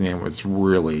forget his name, was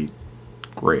really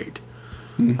great.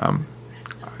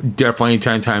 Definitely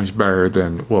 10 times better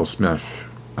than Will Smith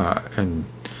in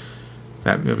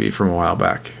that movie from a while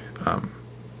back.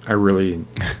 I really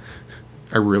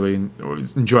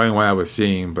was enjoying what I was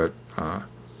seeing, but I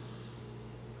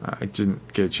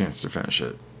didn't get a chance to finish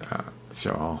it.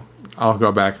 So I'll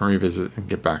go back and revisit and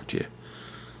get back to you.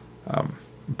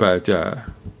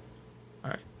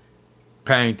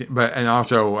 Paddington, and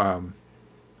also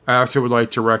I also would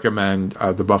like to recommend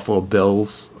the Buffalo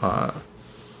Bills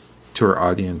to our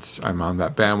audience. I'm on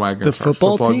that bandwagon as far as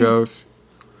football goes.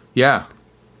 Yeah,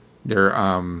 they're.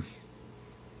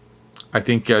 I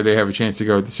think they have a chance to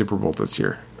go to the Super Bowl this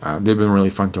year. They've been really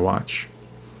fun to watch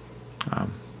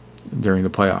during the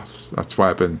playoffs. That's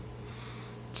why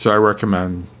So I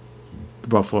recommend the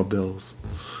Buffalo Bills.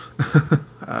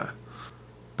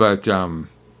 But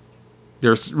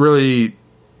there's really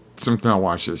something I'll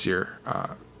watch this year.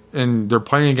 And they're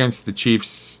playing against the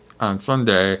Chiefs on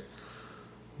Sunday,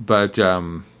 but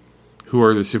who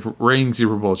are the reigning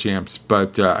Super Bowl champs.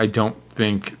 But I don't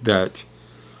think that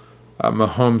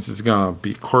Mahomes is going to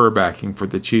be quarterbacking for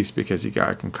the Chiefs because he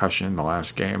got a concussion in the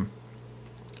last game.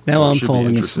 Now I'm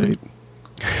falling asleep.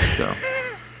 So,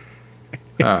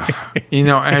 I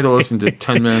had to listen to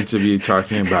 10 minutes of you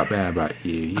talking about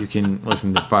you. You can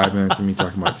listen to 5 minutes of me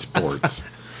talking about sports.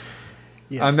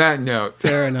 Yes. On that note.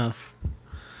 Fair enough.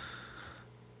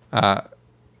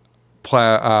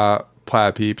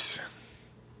 Plaid peeps.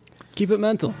 Keep it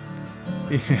mental.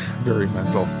 Yeah, very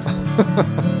mental.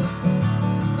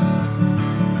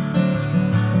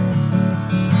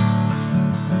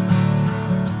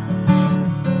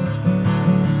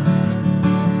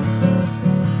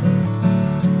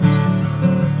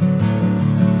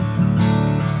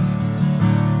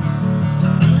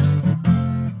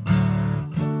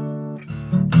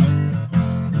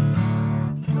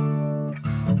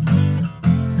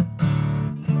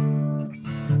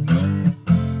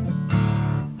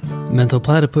 Mental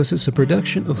Platypus is a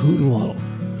production of Hoot and Waddle,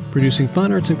 producing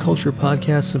fine arts and culture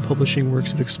podcasts and publishing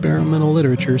works of experimental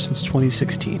literature since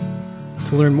 2016.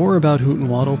 To learn more about Hoot and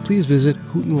Waddle, please visit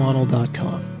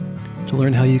hootandwaddle.com. To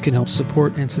learn how you can help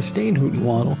support and sustain Hoot and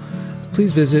Waddle,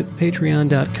 please visit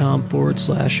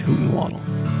patreon.com/Hoot and Waddle.